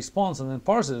returns the response and then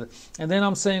parses it. And then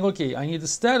I'm saying, okay, I need the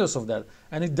status of that,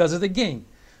 and it does it again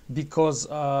because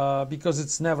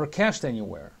it's never cached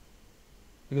anywhere,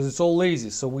 because it's all lazy.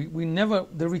 So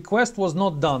the request was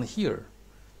not done here.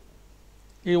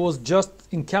 It was just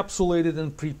encapsulated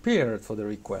and prepared for the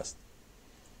request.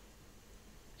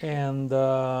 And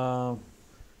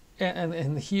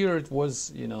here it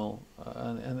was, you know,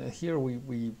 and here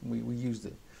we used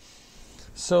it.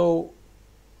 So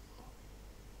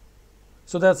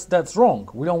that's wrong.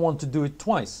 We don't want to do it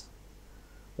twice.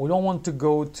 We don't want to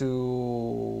go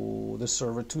to the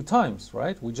server 2 times,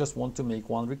 right? We just want to make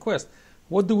 1 request.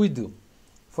 What do?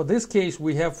 For this case,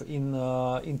 we have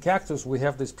in Cactus we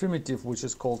have this primitive which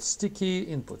is called sticky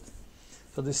input.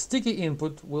 So the sticky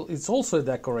input it's also a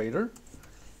decorator,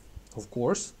 of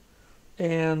course,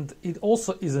 and it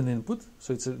also is an input,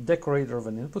 so it's a decorator of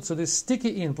an input. So this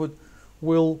sticky input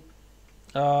will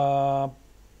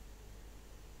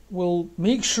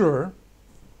make sure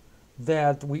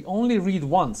that we only read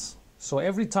once. So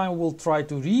every time we'll try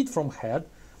to read from head,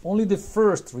 only the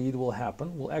first read will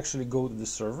happen, will actually go to the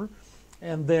server,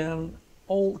 and then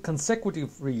all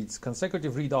consecutive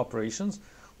read operations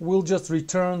will just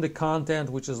return the content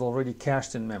which is already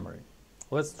cached in memory.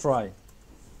 Let's try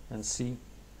and see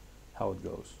how it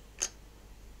goes.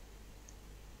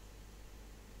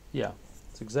 Yeah,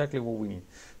 it's exactly what we need.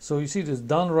 So you see this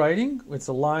done writing. It's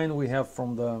a line we have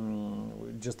from the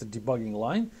just a debugging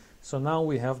line. So now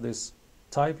we have this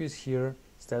type is here,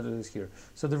 status is here.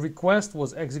 So the request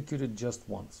was executed just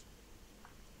once.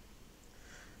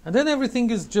 And then everything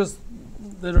is just,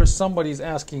 there is somebody's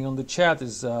asking on the chat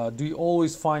is, do you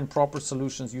always find proper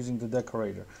solutions using the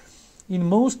decorator? In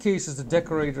most cases, the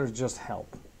decorators just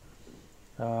help.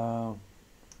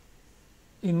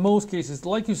 In most cases,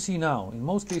 like you see now, in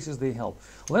most cases they help.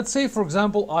 Let's say, for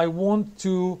example, I want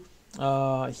to,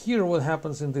 here what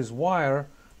happens in this wire,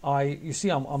 you see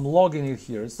I'm logging it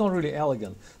here. It's not really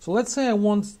elegant. So let's say I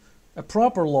want a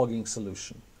proper logging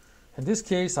solution. In this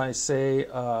case, I say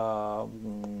I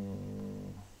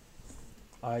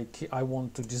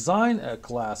want to design a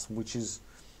class which is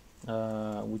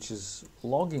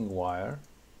logging wire.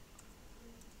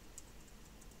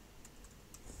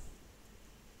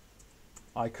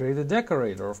 I create a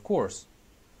decorator, of course.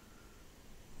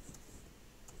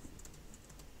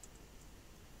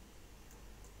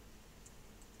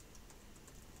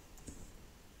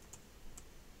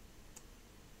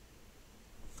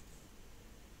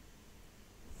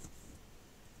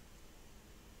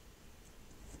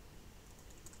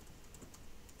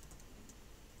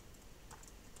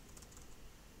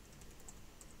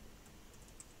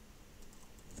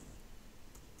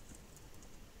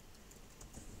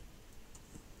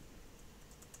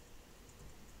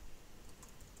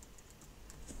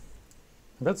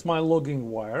 That's my logging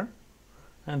wire.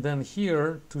 And then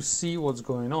here, to see what's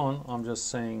going on, I'm just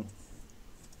saying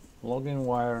logging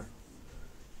wire,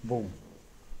 boom.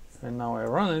 And now I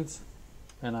run it,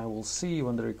 and I will see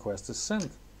when the request is sent.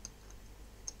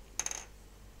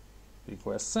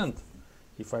 Request sent.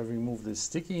 If I remove this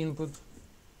sticky input,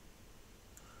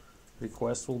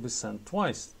 request will be sent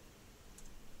twice.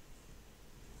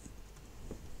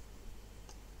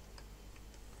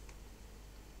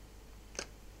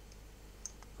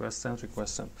 Request sent,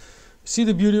 request sent. See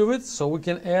the beauty of it? So we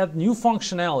can add new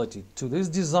functionality to this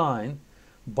design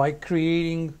by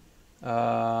creating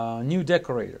new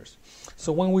decorators.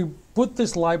 So when we put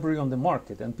this library on the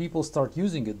market and people start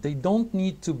using it, they don't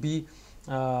need to be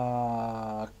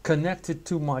connected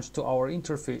too much to our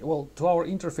interface. Well, to our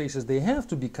interfaces, they have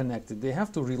to be connected. They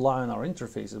have to rely on our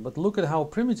interfaces. But look at how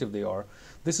primitive they are.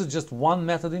 This is just one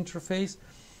method interface.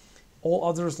 All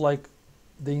others, like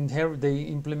they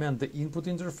implement the input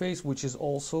interface, which is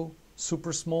also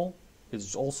super small.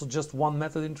 It's also just one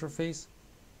method interface.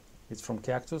 It's from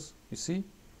Cactus, you see?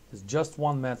 It's just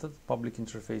one method, public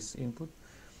interface input.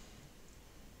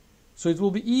 So it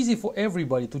will be easy for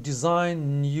everybody to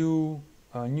design new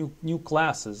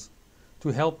classes to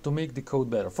help to make the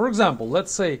code better. For example,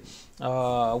 let's say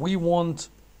we want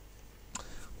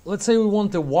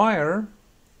a wire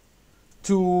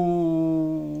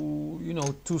to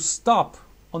stop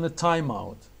on a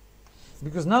timeout,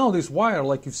 because now this wire,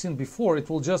 like you've seen before, it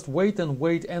will just wait and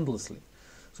wait endlessly.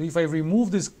 So if I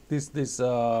remove this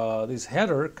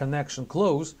header connection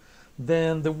close,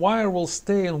 then the wire will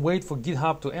stay and wait for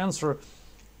GitHub to answer.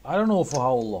 I don't know for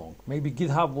how long. Maybe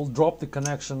GitHub will drop the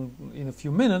connection in a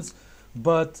few minutes,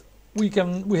 but we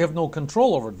have no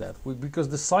control over that because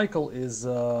the cycle is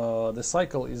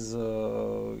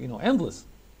endless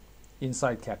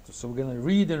inside Cactus. So we're going to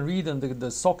read and read, and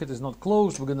the socket is not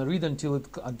closed. We're going to read until it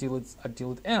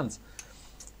ends.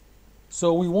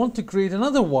 So we want to create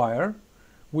another wire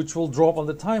which will drop on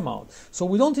the timeout. So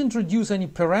we don't introduce any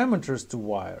parameters to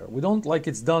wire. We don't, like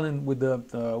it's done with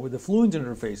the Fluent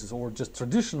interfaces or just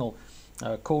traditional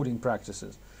coding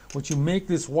practices, which you make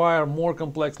this wire more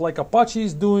complex, like Apache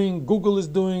is doing, Google is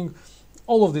doing,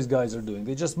 all of these guys are doing.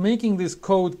 They're just making this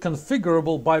code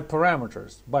configurable by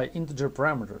parameters, by integer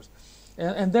parameters.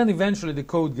 And then eventually the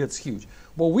code gets huge.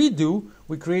 What we do,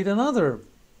 we create another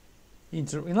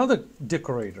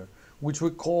decorator, which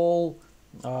we call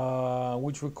I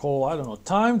don't know,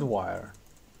 timed wire.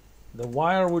 The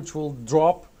wire which will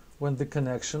drop when the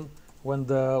connection, when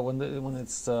the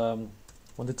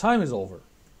time is over.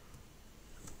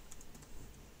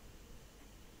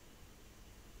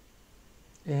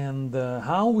 And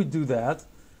how we do that,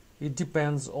 it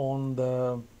depends on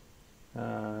the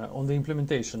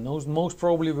implementation. Most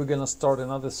probably we're gonna start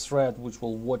another thread which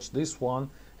will watch this one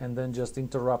and then just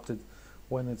interrupt it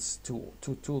when it's too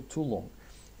long.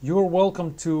 You're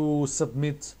welcome to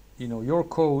submit, your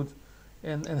code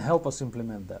and help us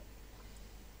implement that.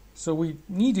 So we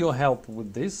need your help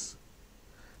with this,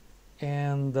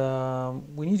 and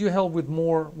we need your help with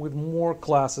more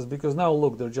classes, because now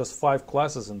look, there are just 5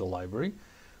 classes in the library,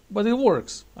 but it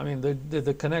works. I mean,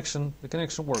 the connection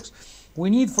works. We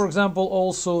need, for example,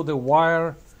 also the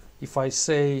wire. If I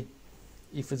say,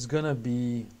 if it's gonna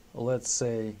be let's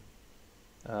say,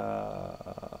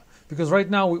 because right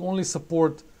now we only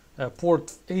support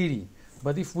port 80,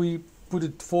 but if we put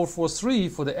it 443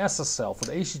 for the SSL, for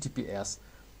the HTTPS,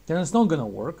 then it's not going to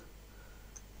work,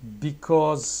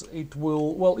 because it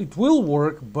will, well, it will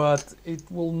work, but it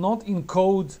will not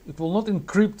encode, it will not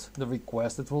encrypt the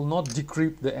request, it will not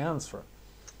decrypt the answer.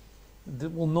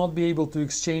 It will not be able to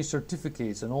exchange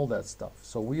certificates and all that stuff.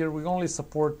 So we only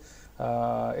support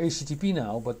HTTP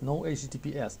now, but no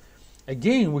HTTPS.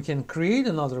 Again, we can create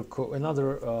another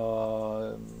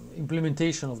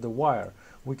implementation of the wire.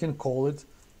 We can call it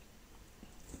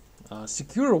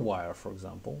secure wire, for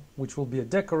example, which will be a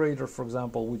decorator, for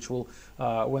example, which will,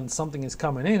 when something is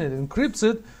coming in, it encrypts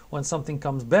it. When something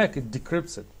comes back, it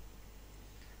decrypts it.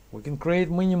 We can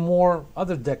create many more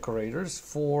other decorators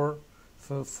for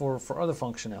other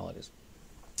functionalities.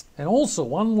 And also,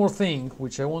 one more thing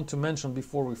which I want to mention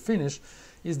before we finish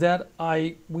is that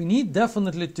we need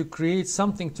definitely to create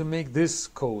something to make this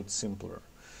code simpler,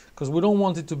 because we don't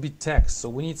want it to be text. So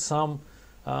we need some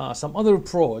other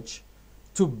approach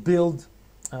to build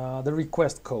the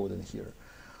request code in here.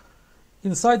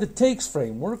 Inside the takes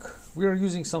framework, we are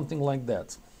using something like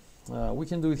that. We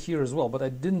can do it here as well, but I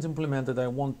didn't implement it. I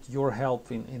want your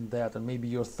help in that, and maybe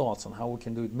your thoughts on how we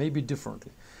can do it maybe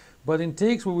differently. But in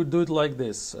takes, we would do it like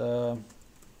this,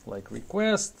 like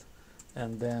request,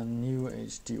 and then new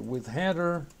HT with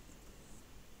header.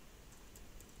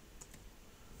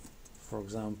 For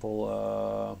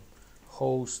example,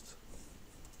 host,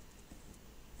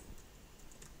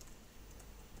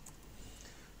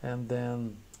 and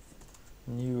then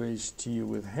new HT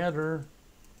with header.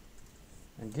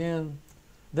 Again,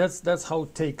 that's how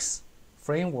takes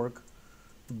framework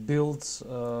builds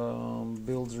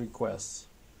requests,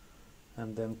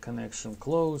 and then connection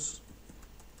close,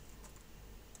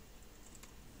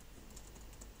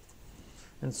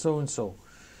 and so and so,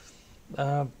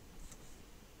 and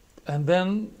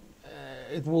then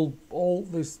it will all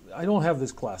this. I don't have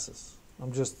these classes.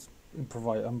 I'm just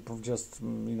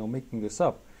making this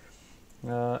up,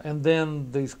 and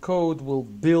then this code will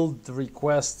build the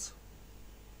request.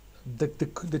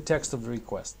 The text of the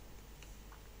request.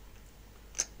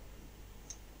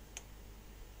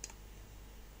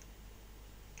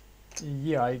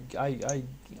 Yeah, I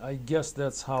guess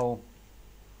that's how.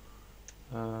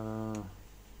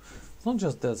 It's not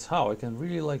just that's how. I can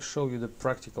really show you the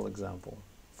practical example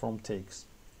from takes.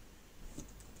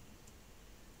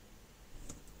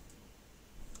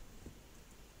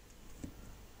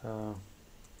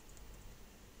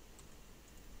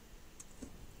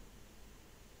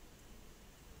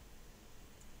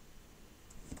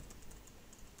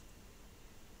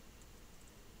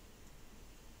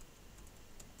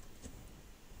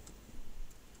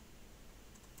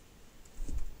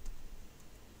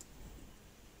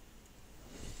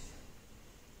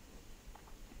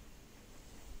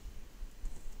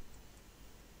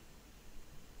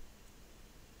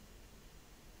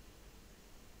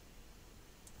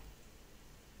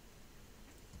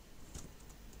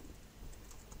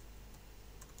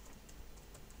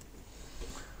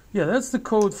 Yeah, that's the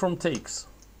code from takes.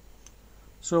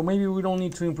 So maybe we don't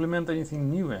need to implement anything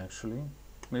new actually.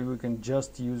 Maybe we can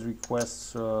just use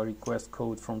request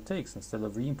code from takes instead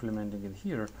of re-implementing it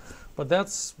here. But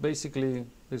that's basically,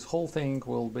 this whole thing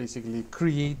will basically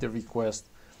create the request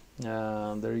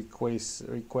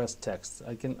text.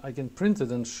 I can print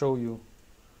it and show you.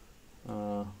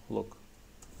 Look.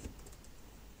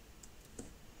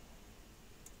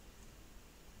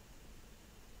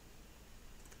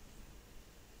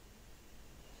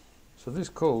 So this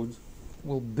code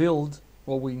will build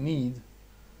what we need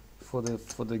for the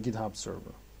GitHub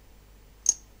server.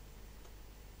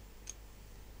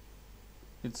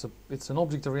 It's an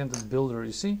object-oriented builder.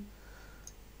 You see?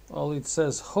 Well, it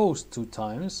says host 2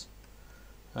 times.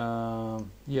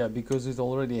 Yeah, because it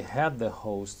already had the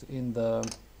host in the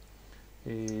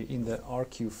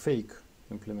RQ fake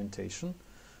implementation.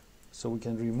 So we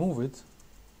can remove it.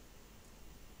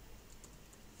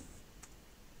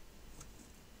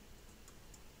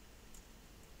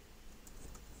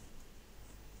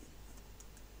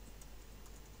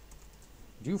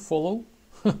 Do you follow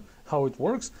how it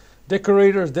works?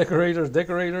 Decorators, decorators,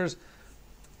 decorators.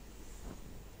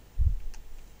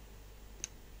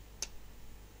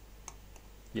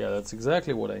 Yeah, that's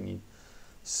exactly what I need.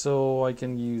 So I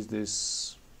can use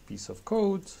this piece of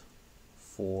code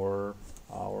for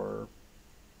our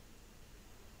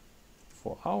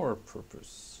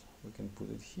purpose. We can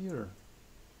put it here.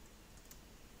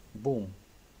 Boom.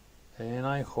 And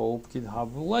I hope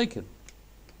GitHub will like it.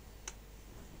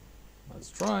 Let's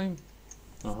try.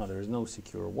 There is no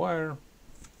secure wire.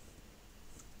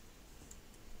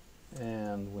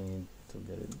 and we need to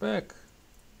get it back.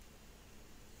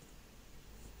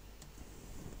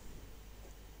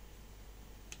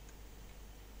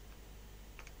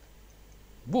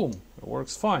 Boom, it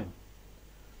works fine,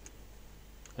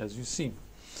 as you see.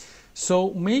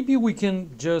 So maybe we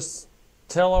can just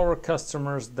tell our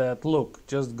customers that, look,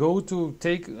 just go to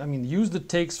use the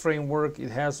takes framework.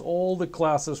 It has all the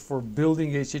classes for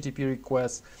building HTTP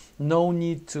requests. No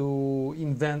need to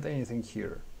invent anything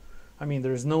here.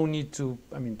 There is no need to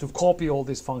copy all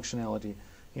this functionality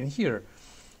in here.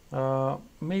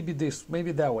 Maybe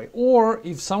that way. Or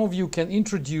if some of you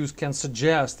can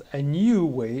suggest a new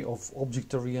way of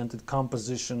object-oriented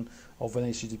composition of an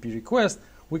HTTP request,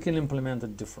 we can implement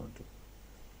it differently.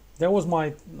 That was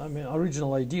my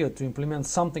original idea, to implement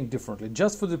something differently,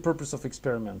 just for the purpose of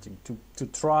experimenting, to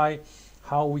try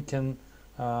how we can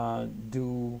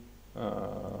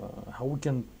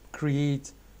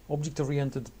create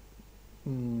object-oriented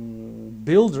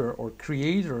builder or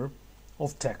creator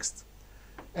of text.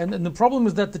 And the problem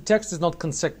is that the text is not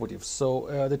consecutive. So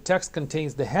the text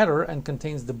contains the header and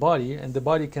contains the body, and the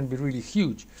body can be really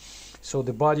huge. So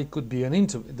the body could be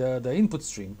the input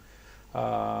stream.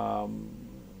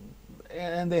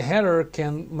 And the header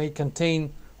may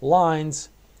contain lines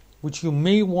which you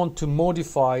may want to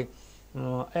modify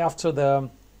after the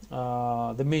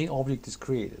main object is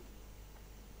created.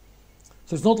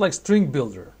 So it's not like string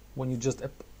builder when you just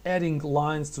adding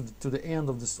lines to the end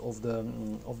of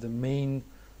the main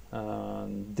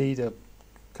data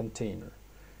container.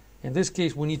 In this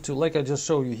case, we need to, like I just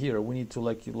showed you here, we need to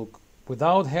look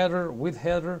without header, with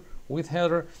header, with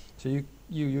header. So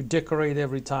you decorate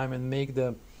every time and make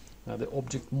the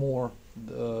object more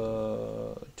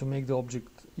to make the object,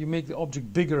 you make the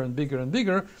object bigger and bigger and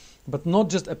bigger, but not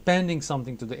just appending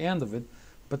something to the end of it,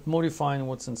 but modifying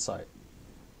what's inside.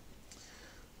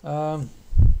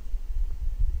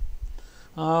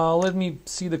 Let me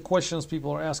see the questions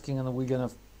people are asking, and we're gonna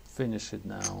finish it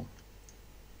now.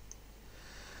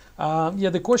 Yeah,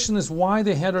 the question is why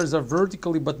the headers are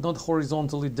vertically but not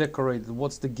horizontally decorated.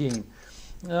 What's the game?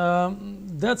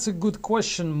 That's a good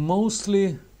question.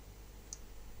 Mostly,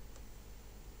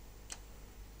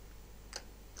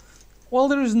 well,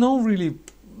 there is no really,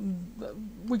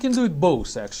 we can do it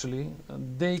both actually.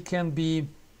 They can be,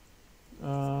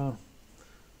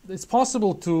 it's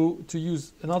possible to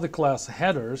use another class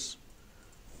headers,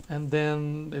 and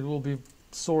then it will be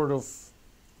sort of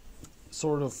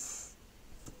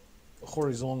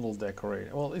horizontal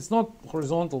decorated. Well, it's not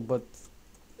horizontal, but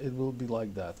it will be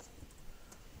like that.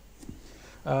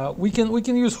 We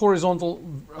can use horizontal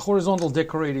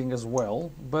decorating as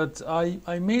well, but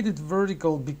I made it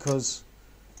vertical because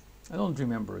I don't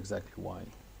remember exactly why.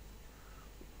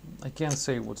 I can't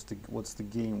say what's the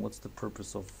game, what's the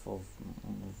purpose of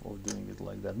doing it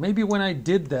like that. Maybe when I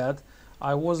did that,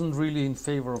 I wasn't really in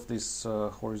favor of this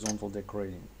horizontal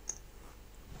decorating.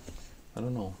 I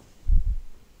don't know.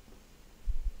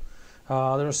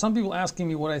 There are some people asking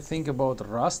me what I think about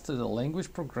Rust, the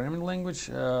language, programming language.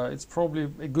 It's probably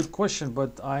a good question,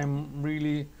 but I'm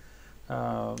really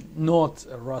not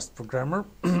a Rust programmer.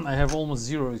 I have almost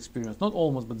zero experience, not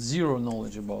almost, but zero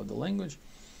knowledge about the language.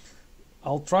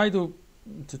 I'll try to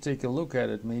take a look at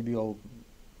it. Maybe I'll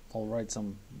write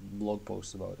some blog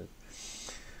posts about it.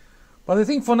 But I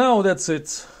think for now that's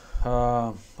it.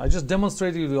 I just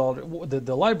demonstrated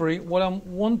the library. What I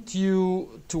want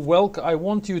you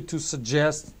to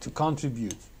suggest, to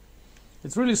contribute.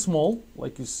 It's really small,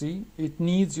 like you see. It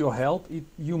needs your help.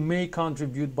 You may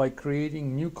contribute by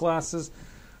creating new classes.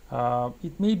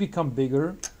 It may become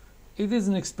bigger. It is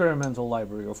an experimental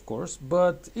library, of course,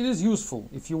 but it is useful.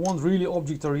 If you want really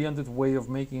object-oriented way of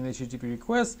making an HTTP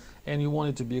request and you want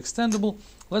it to be extendable,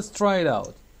 let's try it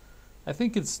out. I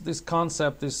think this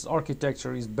concept, this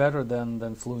architecture is better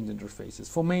than Fluent interfaces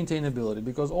for maintainability,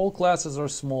 because all classes are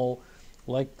small,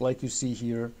 like you see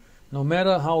here. No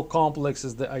matter how complex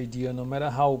is the idea, no matter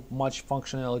how much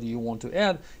functionality you want to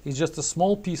add, it's just a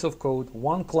small piece of code,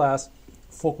 one class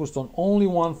focused on only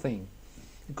one thing.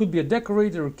 It could be a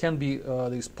decorator, it can be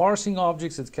these parsing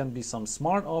objects, it can be some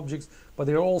smart objects, but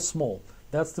they're all small.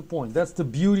 That's the point. That's the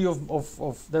beauty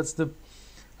that's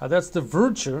the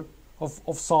virtue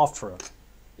of software.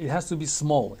 It has to be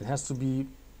small. It has to be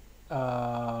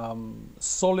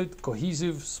solid,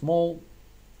 cohesive, small.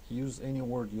 Use any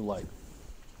word you like.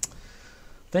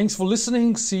 Thanks for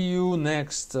listening. See you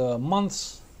next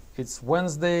month. It's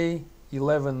Wednesday,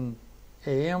 11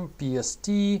 a.m.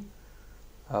 PST,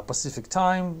 Pacific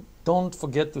time. Don't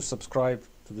forget to subscribe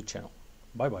to the channel.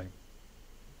 Bye-bye.